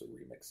 It's just a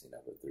remixing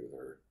of it through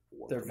their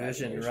work. Their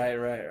vision, right.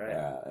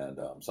 Yeah, and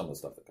some of the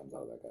stuff that comes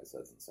out of that guy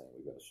says insane.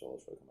 We've got a show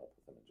coming up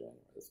with him in January.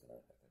 It's going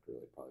to,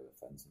 really probably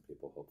offend some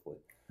people, hopefully.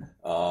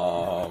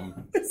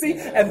 See,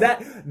 and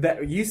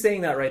that you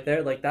saying that right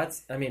there, like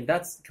that's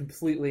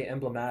completely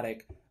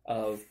emblematic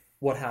of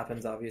what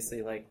happens,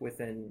 obviously, like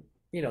within,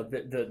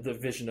 the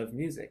vision of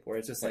music, where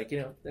it's just like,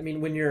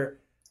 when you're...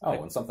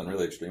 when something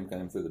really extreme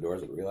came through the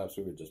doors at Relapse,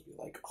 we would just be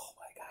like, oh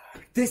my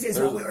God. This is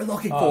what we were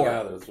looking for.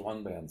 Yeah, there's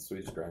one band,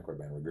 Swedish grindcore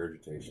band,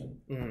 Regurgitation,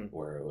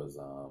 where it was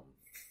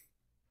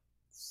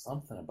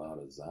something about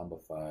a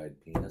zombified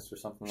penis or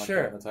something like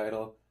that in the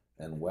title.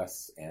 And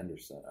Wes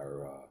Anderson,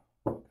 or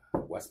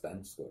Wes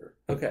Benscoter.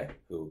 Okay.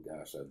 Who,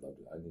 gosh, I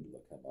need to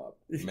look him up.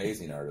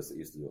 Amazing artist that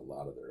used to do a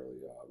lot of the early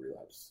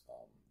Relapse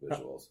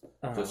visuals.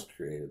 Just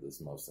created this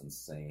most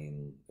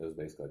insane, it was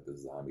basically like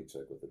this zombie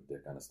chick with a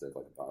dick on a stick,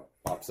 like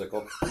a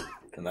popsicle.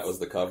 And that was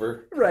the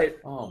cover. Right.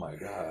 Oh my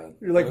God.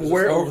 You're like,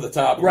 where? Over the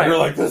top. Right. You're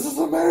like, this is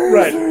amazing.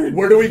 Right.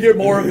 Where do we get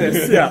more of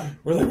this? Yeah.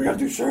 We're like, we got to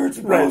do shirts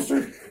and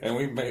posters. And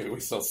we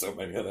sold so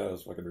many of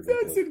those. Fucking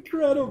ridiculous. That's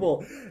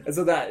incredible. And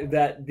so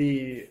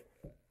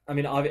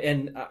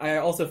and I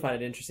also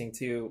find it interesting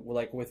too,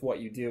 like with what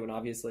you do, and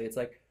obviously it's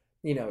like,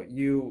 you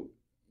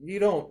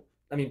don't,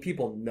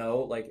 people know,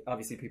 like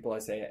obviously people I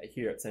say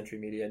here at Century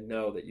Media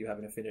know that you have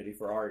an affinity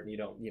for art, and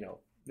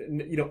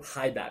you don't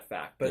hide that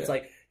fact, but it's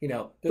like,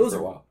 those for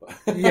a while.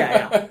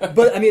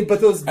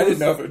 but those I didn't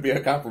know if it would be a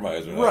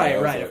compromise or not.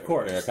 Right, like, of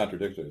course. A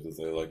contradiction to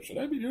say, like, should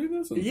I be doing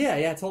this? And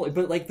yeah, totally.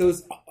 But like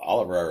those,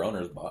 all of our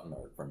owners bought an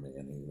art from me,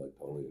 and he like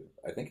totally,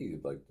 I think he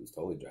like was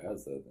totally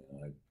jazzed that,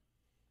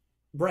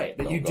 right,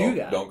 that you do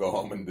that. Don't go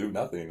home and do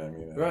nothing.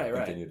 Right.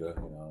 Continue to,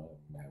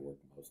 I work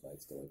most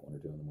nights till like 1 or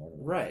 2 in the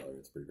morning. Right.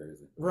 It's pretty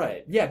crazy.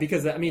 Right. Yeah,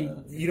 because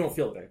you don't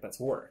feel like that's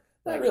work.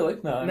 Not really.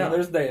 No, I mean,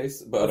 there's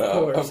days, but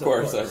of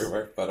course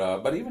everywhere.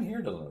 But even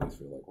here doesn't always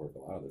feel like work a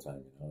lot of the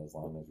time. You know, as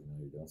long as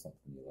you're doing something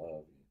you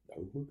love.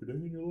 Work a day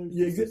in your life.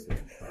 Yeah, exactly.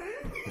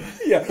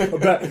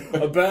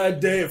 Yeah, a bad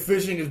day of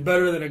fishing is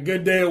better than a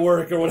good day at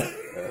work or whatever.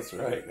 That's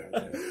right.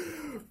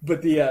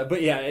 But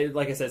yeah,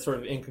 like I said, sort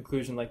of in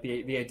conclusion, like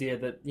the idea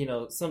that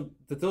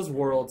that those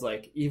worlds,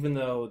 like even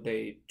though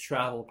they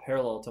travel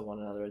parallel to one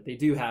another, they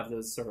do have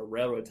those sort of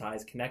railroad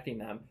ties connecting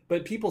them.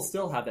 But people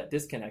still have that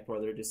disconnect where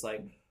they're just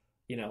like,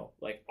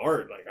 like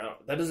art, like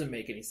that doesn't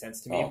make any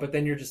sense to me. But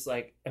then you're just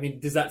like, I mean,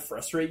 does that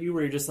frustrate you?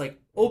 Where you're just like,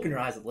 open your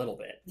eyes a little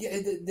bit. Yeah,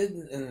 it did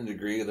in a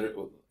degree.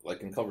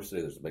 Like in Culver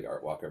City, there's a big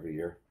art walk every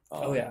year.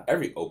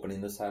 Every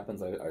opening this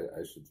happens,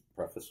 I should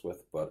preface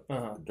with, but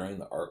during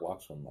the art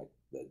walks, when like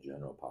the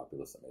general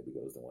populace that maybe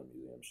goes to one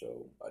museum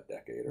show a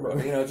decade or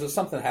whatever, just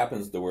something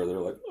happens to where they're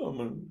like, oh, I'm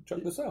gonna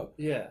check this out.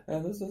 Yeah,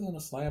 and this isn't a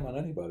slam on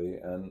anybody,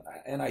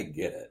 and I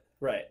get it,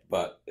 right?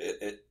 But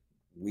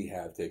we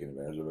have taken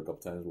advantage of it a couple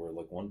times where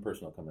like one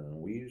person will come in,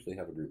 and we usually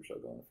have a group show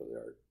going for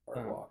the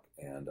art walk,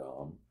 and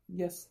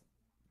yes,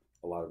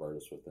 a lot of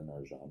artists within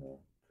our genre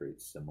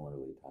create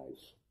similarly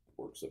typed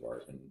works of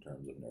art in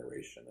terms of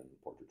narration and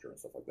portraiture and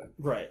stuff like that.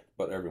 Right.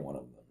 But every one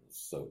of them is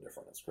so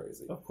different. It's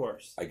crazy. Of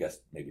course. I guess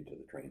maybe to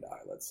the trained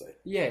eye, let's say.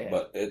 Yeah.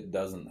 But it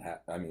doesn't have,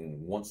 I mean,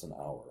 once an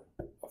hour,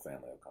 a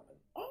family will come in.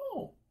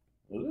 Oh,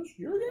 is this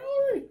your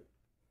gallery?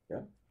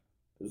 Yeah.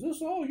 Is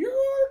this all your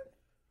art?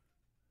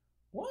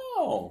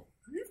 Wow.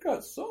 You've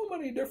got so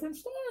many different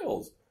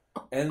styles.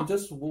 And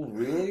just will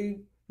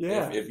really,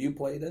 if you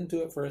played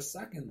into it for a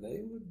second,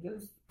 they would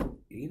just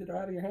eat it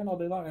out of your hand all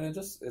day long, and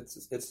it's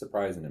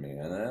surprising to me,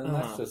 and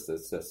that's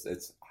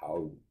it's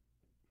how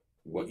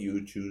what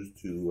you choose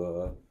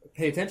to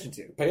pay attention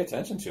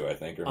to, I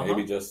think, or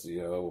maybe just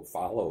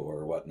follow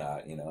or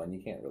whatnot, and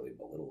you can't really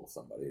belittle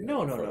somebody.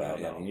 No.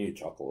 I mean, you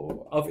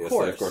chuckle, of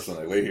course, when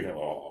they leave.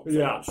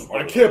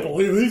 I can't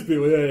believe these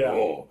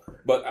people.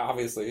 But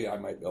obviously, I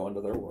might go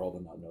into their world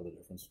and not know the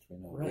difference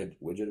between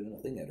a widget and a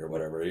thingit or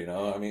whatever.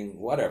 I mean,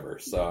 whatever.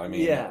 So I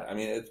mean,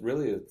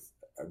 it's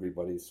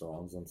everybody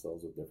surrounds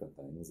themselves with different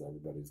things.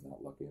 Everybody's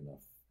not lucky enough,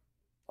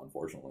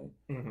 unfortunately,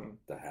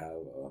 to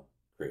have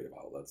creative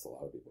outlets. A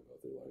lot of people go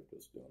through life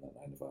just doing that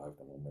 9 to 5,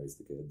 come home, raise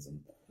the kids,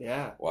 and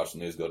watch the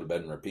news, go to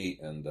bed, and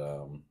repeat. And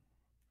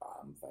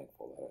I'm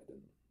thankful that I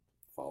didn't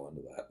fall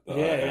into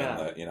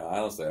that. And,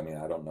 honestly, I mean,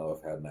 I don't know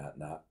if had Matt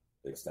not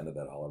extended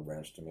that olive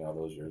branch to me all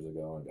those years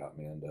ago and got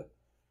me into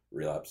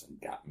relapse and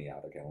got me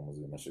out of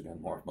Kalamazoo,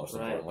 Michigan, most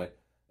importantly,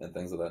 and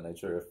things of that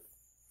nature. If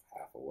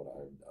half of what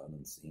I've done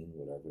and seen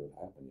would ever have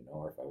happened,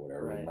 or if I would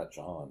ever have met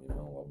John,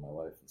 love my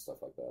life and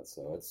stuff like that.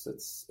 So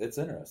it's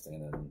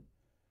interesting, and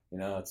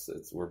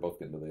it's we're both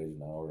getting to the age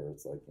now where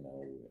it's like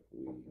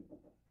we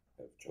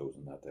have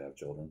chosen not to have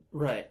children.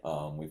 Right.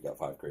 We've got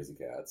 5 crazy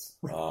cats.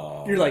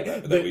 You're like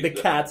the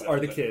cats are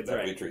the kids,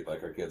 right? We treat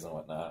like our kids and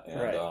whatnot,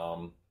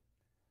 and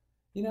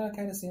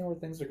kind of seeing where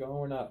things are going.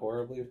 We're not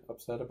horribly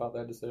upset about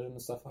that decision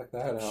and stuff like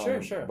that.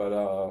 Sure. But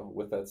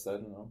with that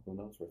said, who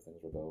knows where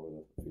things will go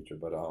in the future.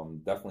 But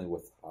definitely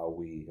with how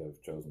we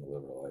have chosen to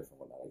live our life and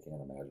whatnot, I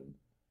can't imagine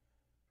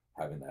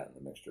having that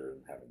in the mixture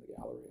and having the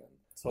gallery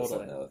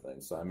and other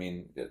things. So I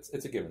mean, it's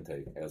a give and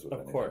take as with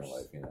anything in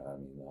life. I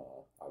mean,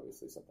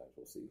 obviously sometimes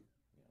we'll see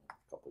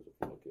couples with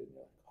a little kid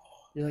and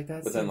you're like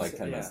that. But then, like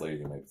 10 minutes later,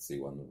 you might see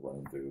one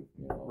running through,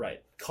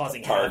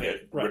 causing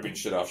Target, ripping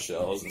shit off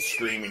shelves and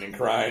screaming and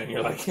crying, and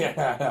you're like,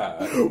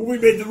 we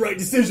made the right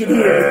decision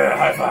here.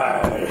 High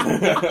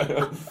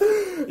five.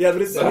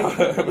 But it's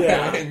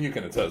and you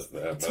can attest to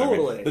that. But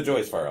totally, I mean, the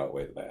joys far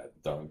outweigh the bad.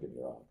 Don't get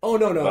me wrong. Oh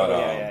no,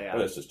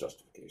 But it's just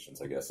justifications,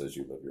 I guess, as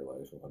you live your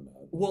life and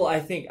whatnot. Well, I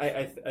think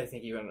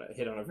you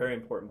hit on a very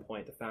important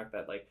point. The fact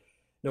that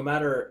no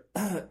matter,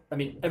 I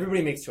mean,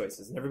 everybody makes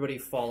choices and everybody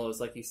follows,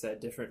 like you said,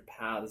 different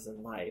paths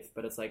in life.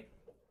 But it's like,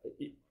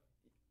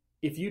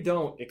 if you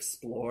don't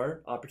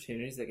explore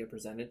opportunities that get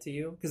presented to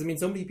you, because I mean,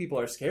 so many people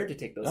are scared to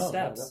take those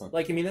steps.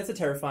 I mean, that's a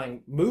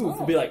terrifying move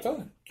to be like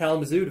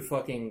Kalamazoo to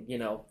fucking,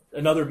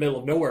 another middle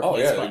of nowhere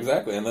place. Oh yeah,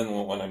 exactly. And then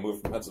when I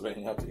moved from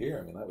Pennsylvania out to here,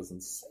 I mean, that was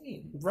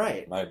insane.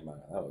 Right. That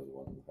was the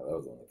one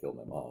that killed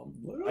my mom.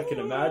 I can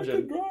imagine. I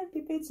can drive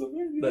to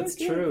Pennsylvania. That's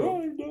true.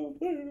 Drive down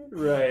there.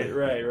 Right.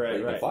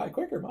 You can fly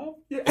quicker, Mom.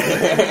 Yeah.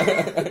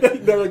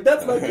 They're like,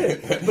 that's not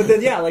good. But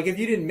then, if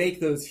you didn't make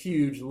those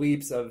huge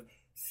leaps of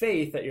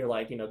faith that you're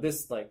like,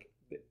 this,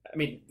 I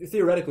mean,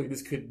 theoretically,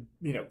 this could,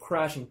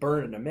 crash and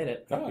burn in a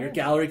minute. Your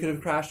gallery could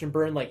have crashed and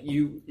burned.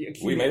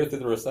 We made it through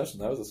the recession.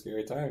 That was a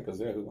scary time because,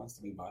 who wants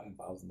to be buying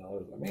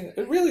 $1,000?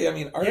 I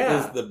mean, art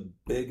is the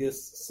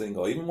biggest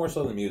single, even more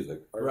so than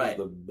music. Art is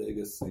the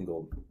biggest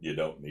single. You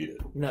don't need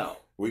it. No.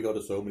 We go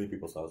to so many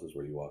people's houses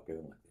where you walk in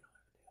and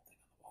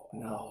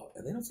no.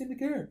 And they don't seem to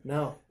care.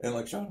 No.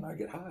 And Sean and I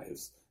get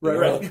hives.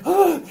 Right.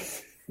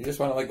 You just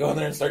want to go in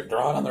there and start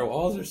drawing on their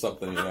walls or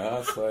something,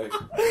 It's like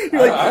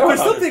you're like,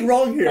 there's something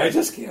wrong here. I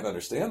just can't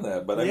understand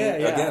that. But I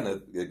mean,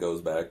 again, it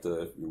goes back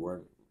to if you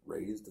weren't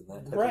raised in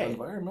that type of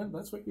environment.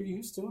 That's what you're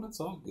used to, and it's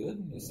all good.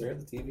 And you stare at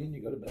the TV, and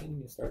you go to bed,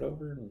 and you start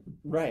over, and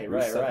right in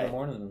the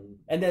morning.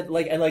 And then,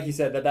 like you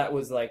said, that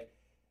was like,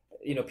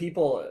 you know,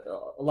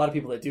 a lot of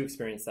people that do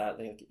experience that,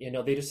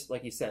 they just,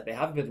 like you said, they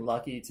haven't been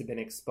lucky to been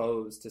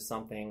exposed to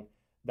something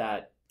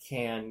that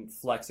can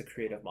flex a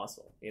creative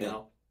muscle, you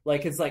know?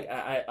 Like, it's like,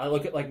 I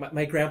look at, like,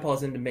 my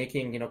grandpa's into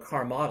making,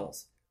 car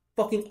models.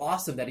 Fucking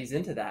awesome that he's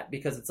into that,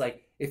 because it's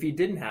like, if he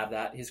didn't have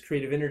that, his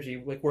creative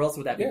energy, like, where else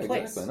would that be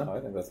placed? Exactly. No, I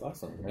think that's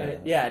awesome.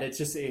 And it's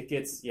just,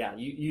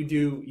 you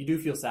do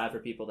feel sad for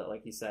people that,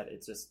 like you said,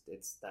 it's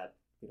that,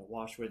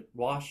 wash,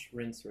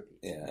 rinse, repeat.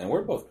 Yeah, and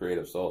we're both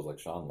creative souls. Like,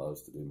 Sean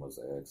loves to do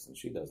mosaics, and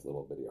she does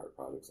little bitty art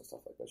projects and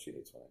stuff like that. She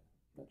hates when I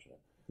mention it.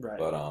 Right.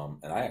 But,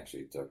 and I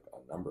actually took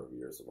a number of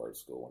years of art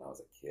school when I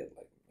was a kid,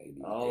 like maybe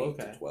 8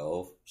 to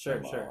 12.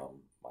 Sure.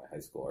 My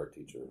high school art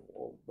teacher,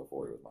 well,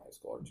 before he was my high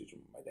school art teacher,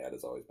 my dad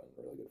has always been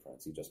really good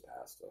friends. He just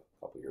passed a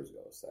couple years ago.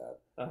 It was sad.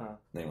 Uh-huh.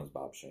 His name was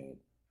Bob Shane.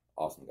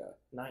 Awesome guy.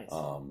 Nice.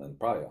 And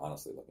probably,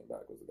 honestly, looking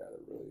back, was the guy that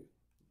really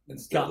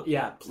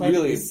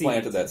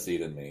planted that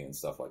seed in me and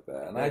stuff like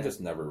that. And I just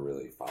never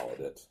really followed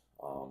it.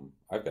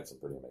 I've got some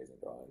pretty amazing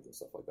drawings and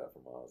stuff like that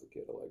from when I was a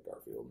kid, like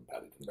Garfield and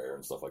Paddington Bear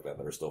and stuff like that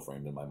are still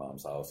framed in my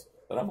mom's house.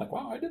 But I'm like,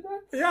 wow, I did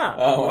that? Yeah.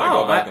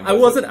 Wow, I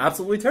wasn't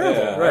absolutely terrible.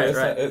 Yeah,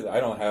 right. I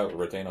don't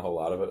retain a whole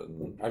lot of it.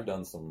 And I've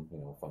done some,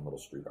 fun little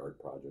street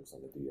art projects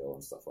on the DL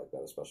and stuff like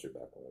that, especially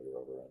back when we were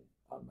over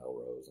on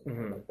Melrose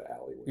and like the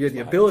alley. You had the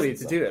ability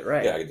to do it,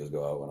 right? Yeah, I could just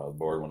go out when I was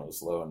bored, when it was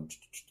slow, and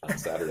on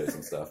Saturdays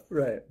and stuff.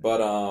 Right.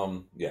 But, I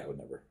would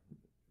never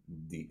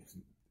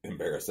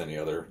embarrass any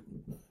other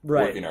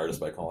working artist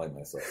by calling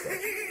myself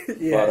that.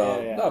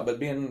 No, but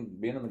being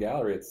in the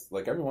gallery, it's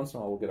like every once in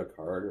a while we'll get a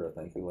card or a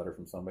thank you letter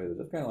from somebody that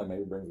just kind of like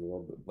maybe brings a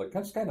little bit, like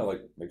just kind of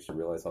like makes you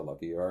realize how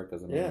lucky you are,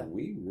 because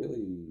we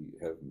really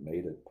have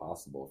made it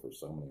possible for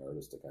so many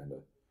artists to kind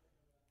of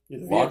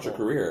launch a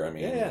career.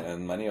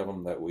 And many of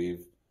them that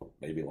we've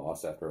maybe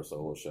lost after a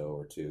solo show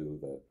or two,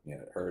 that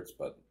it hurts,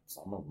 but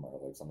some of them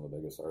are like some of the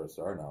biggest artists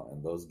are now,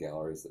 and those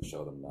galleries that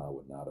show them now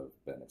would not have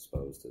been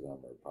exposed to them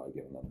or probably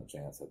given them the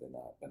chance had they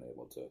not been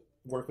able to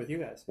work with you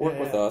guys,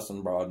 with us,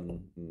 and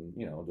broaden,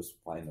 and, just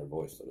find their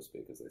voice, so to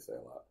speak, as they say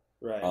a lot.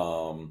 Right.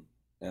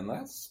 And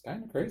that's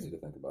kind of crazy to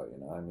think about,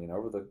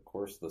 over the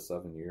course of the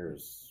 7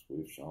 years,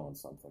 we've shown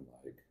something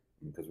like,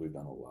 because we've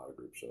done a lot of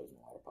group shows and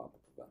a lot of pop-up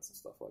events and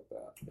stuff like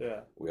that.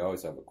 Yeah. We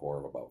always have a core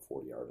of about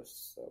 40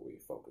 artists that we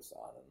focus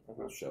on, and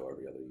we'll show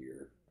every other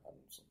year on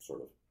some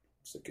sort of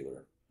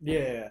secular,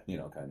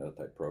 kind of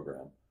type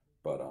program.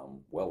 But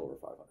well over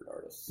 500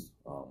 artists.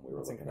 We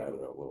were looking at it a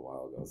little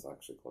while ago. It's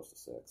actually close to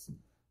 6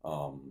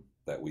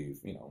 that we've,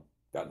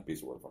 gotten a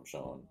piece of work from,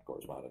 shown,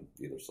 corresponded,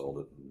 either sold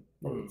it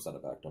or sent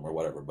it back to them or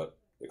whatever, but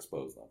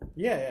exposed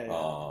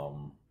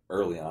them.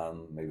 Early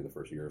on, maybe the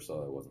first year or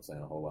so, I wasn't saying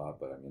a whole lot,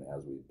 but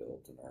as we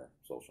built and our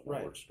social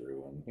networks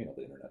grew, and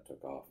the internet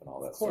took off and all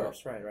that stuff. Of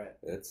course, right.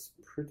 It's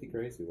pretty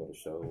crazy what a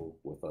show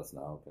with us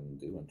now can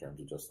do in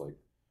terms of just like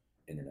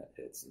internet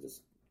hits and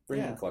just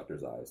bringing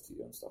collectors' eyes to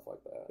you and stuff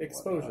like that.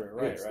 Exposure,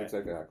 right.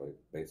 Exactly,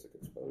 basic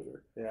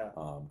exposure. Yeah.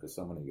 Because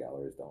so many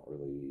galleries don't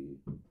really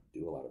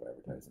do a lot of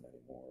advertising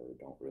anymore, or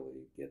don't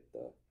really get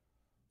the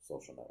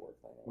social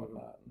network thing and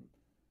whatnot, and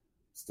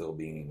still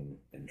being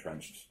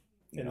entrenched.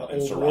 And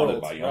surrounded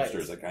by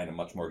youngsters that kind of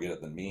much more get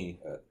it than me.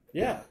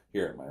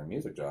 Here at my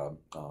music job,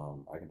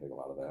 I can take a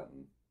lot of that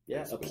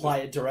and apply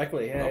it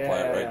directly.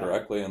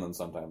 Directly, and then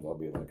sometimes I'll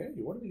be like, "Hey,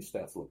 what do these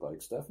stats look like,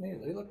 Stephanie?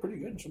 They look pretty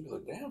good." And she'll be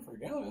like, "Damn, for a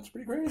gallery, that's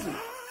pretty crazy."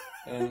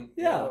 And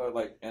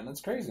and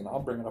it's crazy. And I'll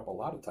bring it up a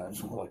lot of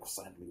times when we're like,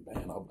 "Sign a new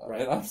band."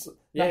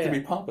 Not to be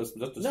pompous,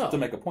 but just to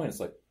make a point.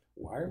 It's like,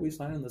 why are we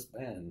signing this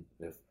band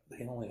if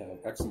they only have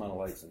X amount of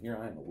likes? And here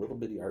I am, a little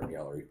bitty art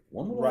gallery,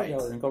 one little art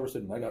gallery in Culver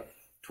City, and I got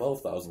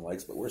 12,000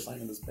 likes, but we're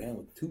signing this band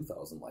with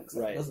 2,000 likes.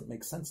 That doesn't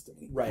make sense to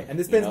me. Right, and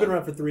this band's been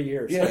around for 3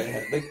 years. Yeah,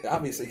 they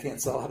obviously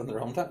can't sell out in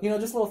their own time.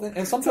 Just little things.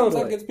 And sometimes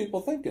that gets people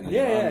thinking. By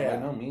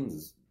no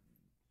means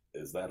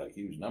is that a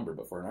huge number,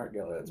 but for an art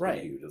gallery, that's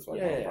pretty huge. It's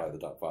like probably the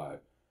top 5.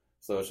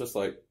 So it's just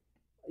like,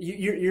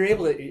 you're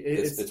able to.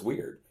 It's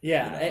weird.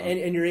 Yeah,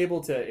 and you're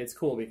able to. It's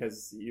cool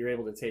because you're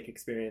able to take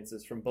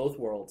experiences from both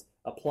worlds,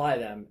 apply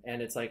them,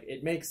 and it's like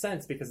it makes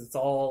sense because it's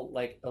all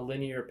like a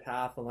linear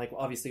path and like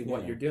obviously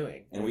what you're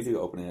doing. And we do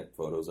opening night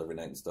photos every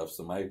night and stuff.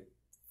 So my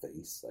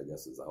face, I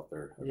guess, is out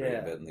there a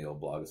bit in the old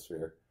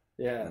blogosphere.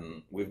 Yeah,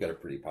 and we've got a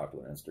pretty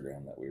popular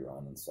Instagram that we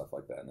run and stuff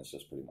like that, and it's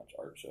just pretty much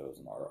art shows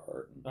and our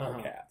art and our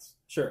cats.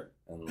 Sure.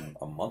 And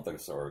a month or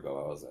so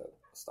ago, I was at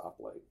a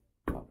stoplight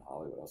out in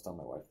Hollywood. I was telling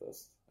my wife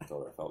this. I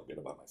told her I felt good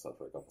about myself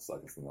for a couple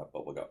seconds, and that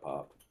bubble got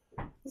popped.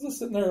 I was just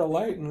sitting there at a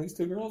light, and these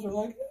 2 girls are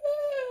like,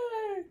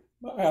 "Hey!"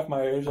 About half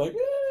my age, like,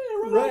 "Hey,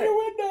 roll out your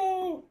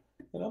window!"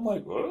 And I'm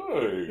like,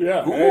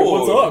 "Hey, cool. Hey,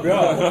 what's up?"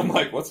 Yeah. And I'm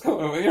like, "What's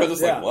going on?"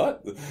 Just like,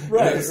 "What?"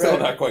 Right. And still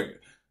not quite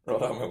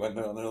rolled out my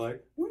window, and they're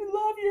like, "We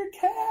love your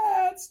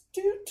cats,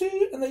 toot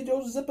toot," and they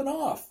go zipping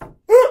off. And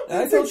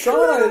I told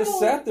Sean I just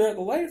sat there at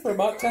the light for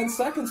about 10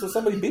 seconds with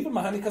somebody beeping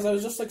behind me because I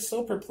was just like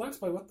so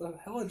perplexed by what the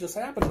hell had just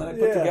happened. And then I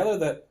put together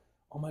that,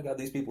 oh my God,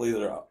 these people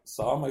either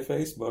saw my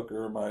Facebook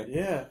or my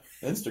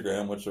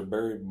Instagram, which are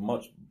very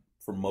much,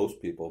 for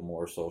most people,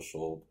 more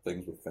social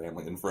things with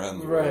family and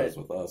friends. Whereas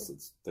with us,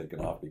 it's taken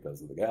off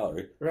because of the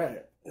gallery.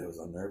 Right. It was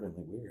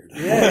unnervingly weird.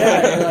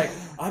 Yeah. You're like,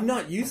 I'm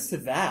not used to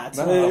that.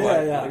 No, I'm like,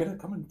 are they going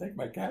to come and take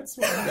my cats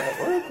when I'm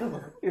at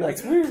work? You're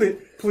like,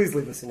 weird. Please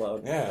leave us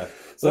alone. Yeah.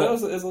 So it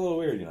was a little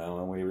weird,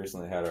 and we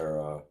recently had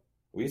our...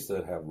 we used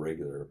to have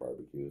regular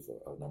barbecues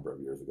a number of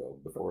years ago,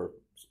 before,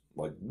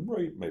 like,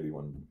 right maybe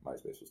when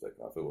MySpace was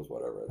taken off. It was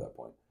whatever at that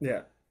point.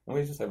 Yeah. And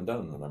we just haven't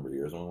done it in a number of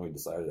years. And when we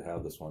decided to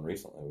have this one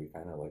recently, we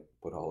kind of, like,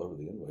 put all over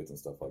the invites and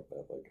stuff like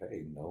that. Like,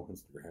 hey, no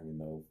Instagram,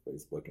 no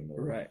Facebook, and no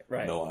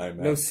iMac.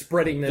 No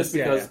spreading this. Just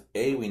because,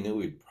 we knew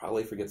we'd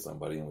probably forget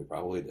somebody, and we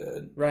probably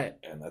did. Right.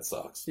 And that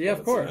sucks. Yeah,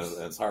 of course.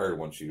 And it's hard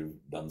once you've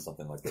done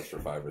something like this for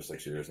 5 or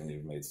 6 years, and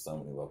you've made so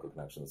many local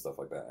connections and stuff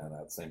like that. And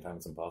at the same time,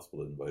 it's impossible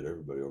to invite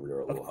everybody over to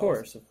our little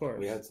house. Of course.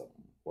 We had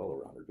well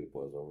over 100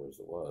 people as over as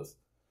it was.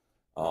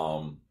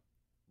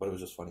 But it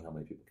was just funny how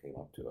many people came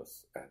up to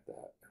us at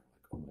that.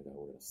 Oh my God,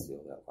 we're going to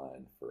steal that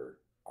line for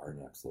our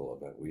next little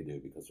event we do,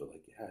 because they're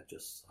like, it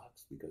just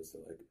sucks, because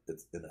they're like,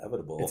 it's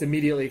inevitable. It's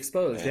immediately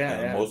exposed,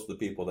 and most of the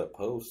people that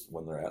post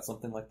when they're at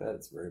something like that,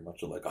 it's very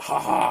much like,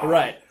 ha.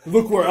 Right.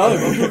 Look where I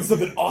am. I'm doing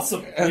something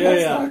awesome. And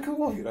that's not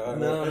cool,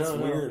 It's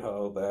weird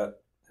how that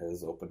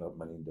has opened up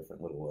many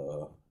different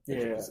little and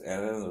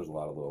then there's a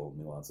lot of little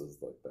nuances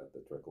like that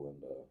trickle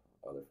into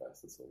other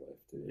facets of life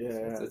too.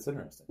 Yeah. So it's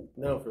interesting.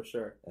 No, for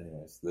sure.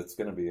 Anyways, it's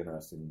going to be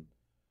interesting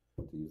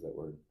to use that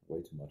word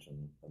way too much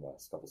in the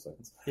last couple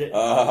seconds.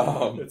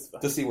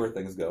 To see where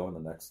things go in the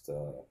next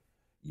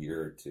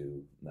year or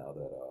two, now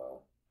that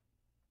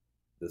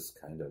this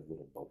kind of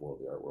little bubble of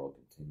the art world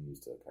continues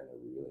to kind of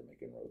really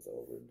make inroads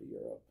over into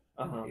Europe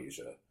and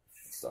Asia,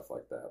 stuff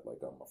like that.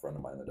 Like a friend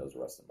of mine that does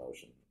Rest in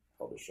Motion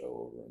held a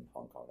show over in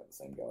Hong Kong at the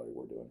same gallery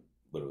we're doing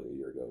literally a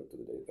year ago to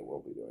the date that we'll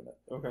be doing it.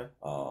 Okay.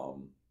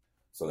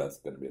 So that's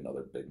going to be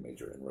another big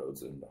major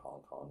inroads into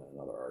Hong Kong, and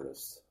another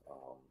artist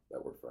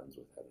that we're friends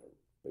with had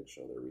a big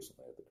show there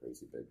recently at the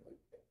crazy big, like,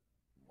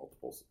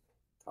 multiple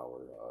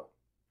tower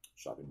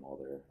shopping mall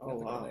there. I can't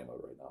think of the name of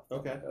it right now.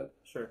 Okay,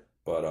 sure.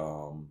 But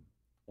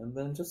and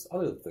then just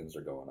other things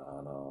are going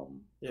on.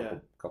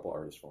 A couple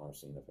artists from our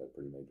scene have had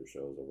pretty major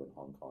shows over in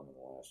Hong Kong in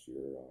the last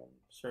year.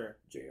 Sure.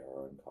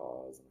 JR and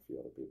Cause and a few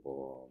other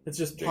people. It's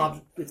just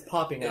it's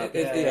popping out.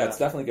 It's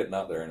definitely getting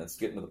out there, and it's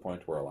getting to the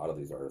point where a lot of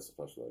these artists,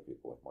 especially like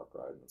people like Mark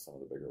Ryden and some of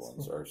the bigger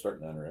ones, are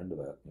starting to enter into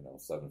that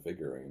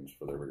 7-figure range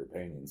for their bigger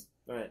paintings.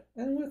 Right.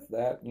 And with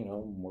that,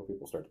 more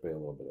people start to pay a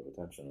little bit of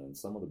attention, and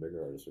some of the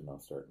bigger artists are now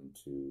starting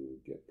to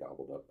get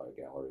gobbled up by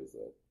galleries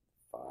that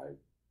 5,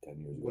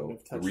 10 years ago,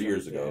 3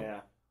 years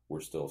ago, we're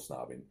still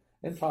snobbing,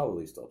 and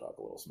probably still talk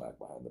a little smack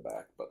behind the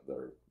back, but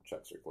their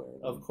checks are clearing.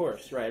 Of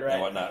course, right,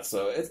 and whatnot.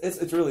 So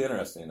it's really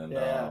interesting, and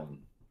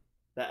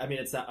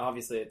it's not,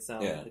 obviously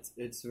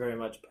it's very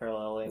much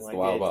paralleling. It's like the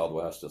Wild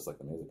West, just like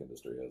the music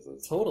industry is.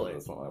 Totally.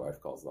 That's what my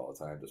wife calls it all the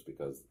time, just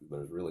because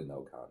there's really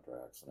no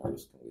contracts, and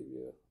artists can leave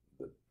you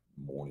the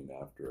morning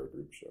after a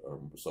group show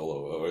or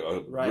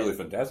solo, really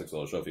fantastic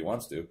solo show if he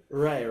wants to.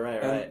 Right.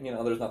 And,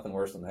 there's nothing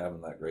worse than having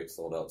that great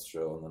sold out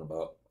show, and then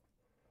about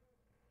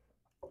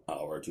an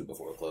hour or two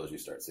before close, you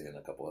start seeing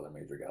a couple other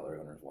major gallery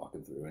owners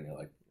walking through, and you're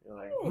like,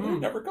 they've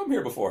never come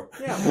here before.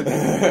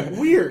 Yeah,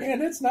 weird.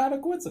 And it's not a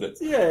coincidence.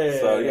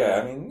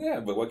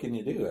 But what can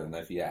you do? And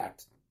if you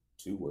act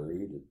too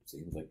worried, it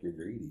seems like you're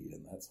greedy,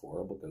 and that's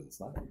horrible, because it's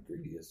not you're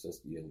greedy, it's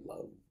just you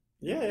love.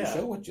 You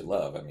show what you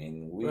love. I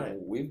mean,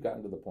 we've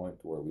gotten to the point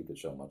where we could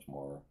show much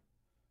more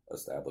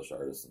established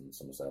artists, and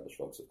some established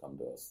folks have come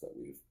to us that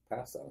we've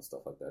passed on and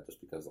stuff like that, just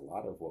because a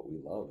lot of what we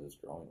love is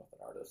growing with an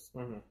artist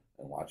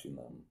and watching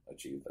them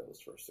achieve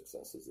those first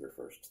successes, their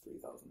first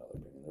 $3,000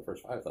 painting, their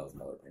first $5,000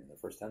 painting, their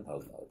first $10,000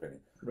 painting.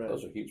 Right.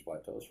 Those are huge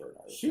plateaus for an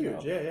artist.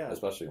 Huge,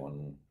 especially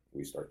when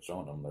we start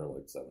showing them, they're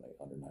like $700,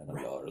 $800,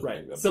 $900.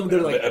 Right. Some they're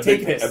like,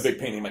 take this. A big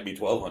painting might be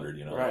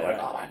 $1,200. Like,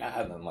 oh my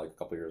God, and then like a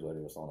couple years later,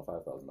 we're selling a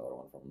 $5,000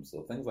 one from them.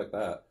 So things like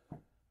that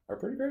are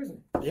pretty crazy.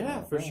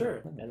 Yeah, for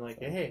sure. And like,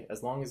 hey,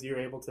 as long as you're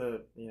able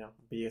to,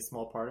 be a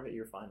small part of it,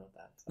 you're fine with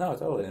that. No,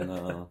 totally.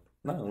 And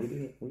we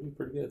do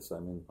pretty good. So I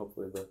mean,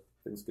 hopefully the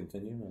things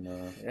continue, and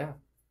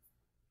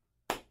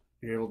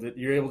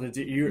you're able to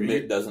do.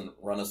 It doesn't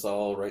run us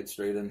all right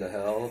straight into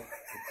hell.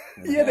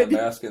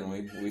 Asking,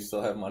 we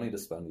still have money to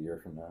spend a year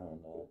from now, and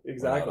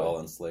exactly, we're not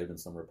all enslaved in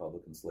some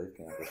Republican slave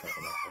camp or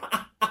something like that.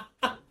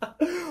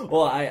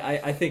 Well,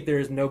 I think there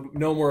is no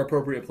more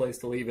appropriate place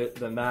to leave it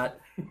than that.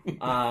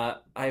 I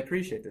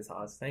appreciate this,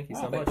 Oz. Thank you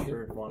so much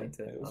for wanting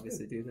to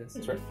obviously do this.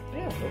 That's right.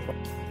 Yeah, no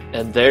problem.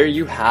 And there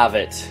you have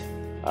it.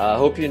 I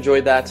hope you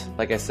enjoyed that.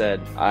 Like I said,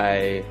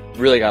 I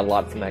really got a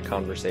lot from that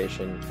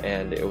conversation,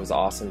 and it was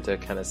awesome to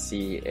kind of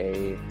see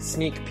a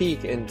sneak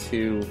peek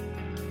into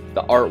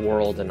the art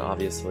world and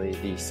obviously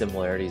the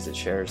similarities it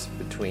shares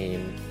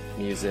between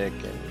music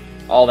and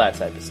all that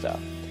type of stuff.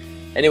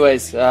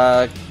 Anyways,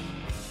 go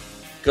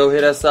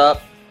hit us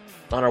up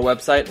on our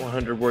website,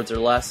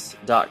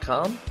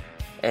 100wordsorless.com,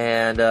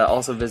 and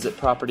also visit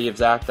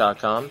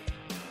propertyofzach.com.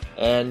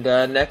 And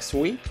next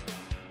week,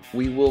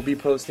 we will be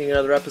posting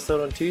another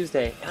episode on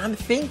Tuesday. And I'm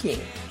thinking,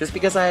 just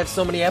because I have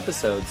so many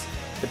episodes,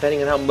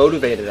 depending on how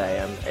motivated I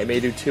am, I may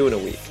do 2 in a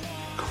week.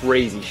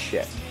 Crazy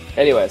shit.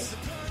 Anyways,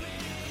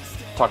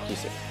 talk to you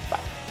soon. Bye.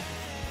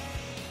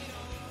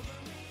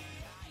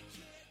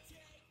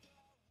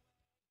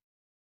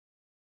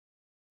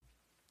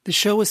 The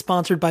show is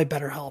sponsored by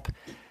BetterHelp.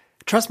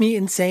 Trust me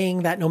in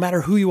saying that no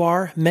matter who you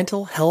are,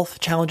 mental health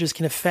challenges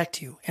can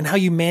affect you, and how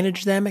you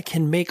manage them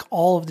can make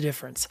all of the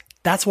difference.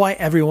 That's why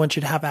everyone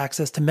should have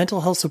access to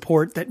mental health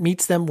support that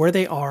meets them where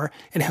they are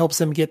and helps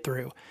them get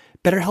through.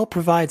 BetterHelp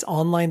provides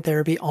online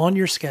therapy on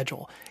your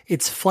schedule.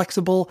 It's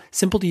flexible,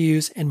 simple to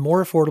use, and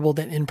more affordable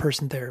than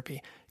in-person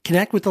therapy.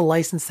 Connect with a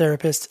licensed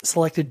therapist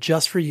selected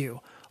just for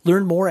you.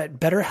 Learn more at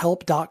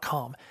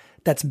betterhelp.com.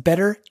 That's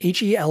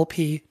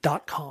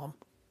betterhelp.com.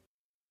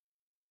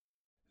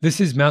 This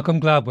is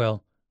Malcolm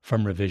Gladwell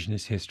from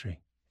Revisionist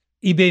History.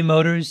 eBay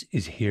Motors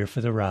is here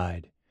for the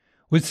ride.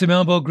 With some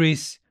elbow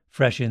grease,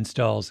 fresh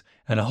installs,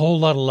 and a whole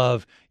lot of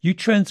love, you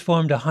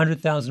transformed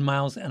 100,000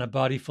 miles and a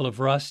body full of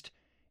rust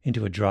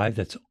into a drive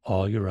that's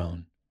all your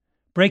own.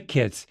 Brake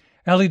kits,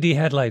 LED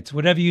headlights,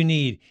 whatever you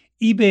need,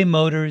 eBay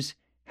Motors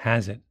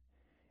has it.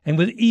 And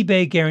with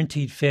eBay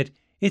Guaranteed Fit,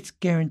 it's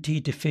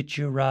guaranteed to fit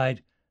your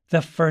ride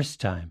the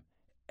first time,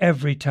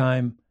 every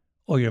time,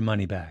 or your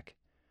money back.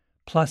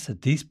 Plus,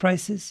 at these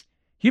prices,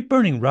 you're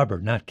burning rubber,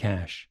 not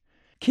cash.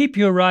 Keep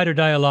your ride or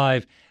die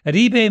alive at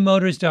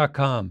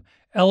ebaymotors.com.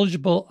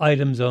 Eligible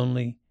items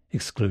only.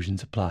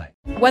 Exclusions apply.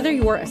 Whether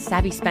you're a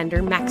savvy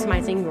spender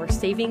maximizing your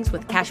savings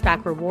with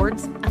cashback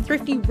rewards, a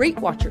thrifty rate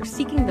watcher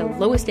seeking the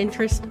lowest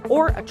interest,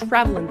 or a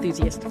travel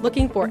enthusiast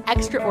looking for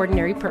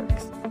extraordinary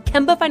perks,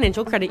 Kemba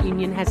Financial Credit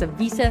Union has a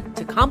visa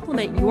to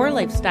complement your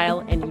lifestyle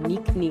and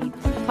unique needs.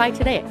 Apply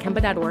today at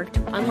Kemba.org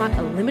to unlock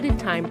a limited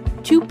time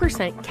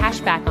 2%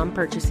 cash back on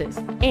purchases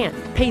and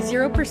pay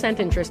 0%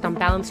 interest on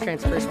balance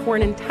transfers for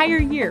an entire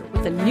year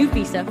with a new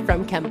visa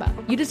from Kemba.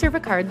 You deserve a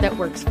card that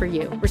works for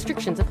you.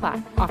 Restrictions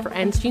apply. Offer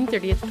ends June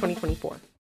 30th, 2024.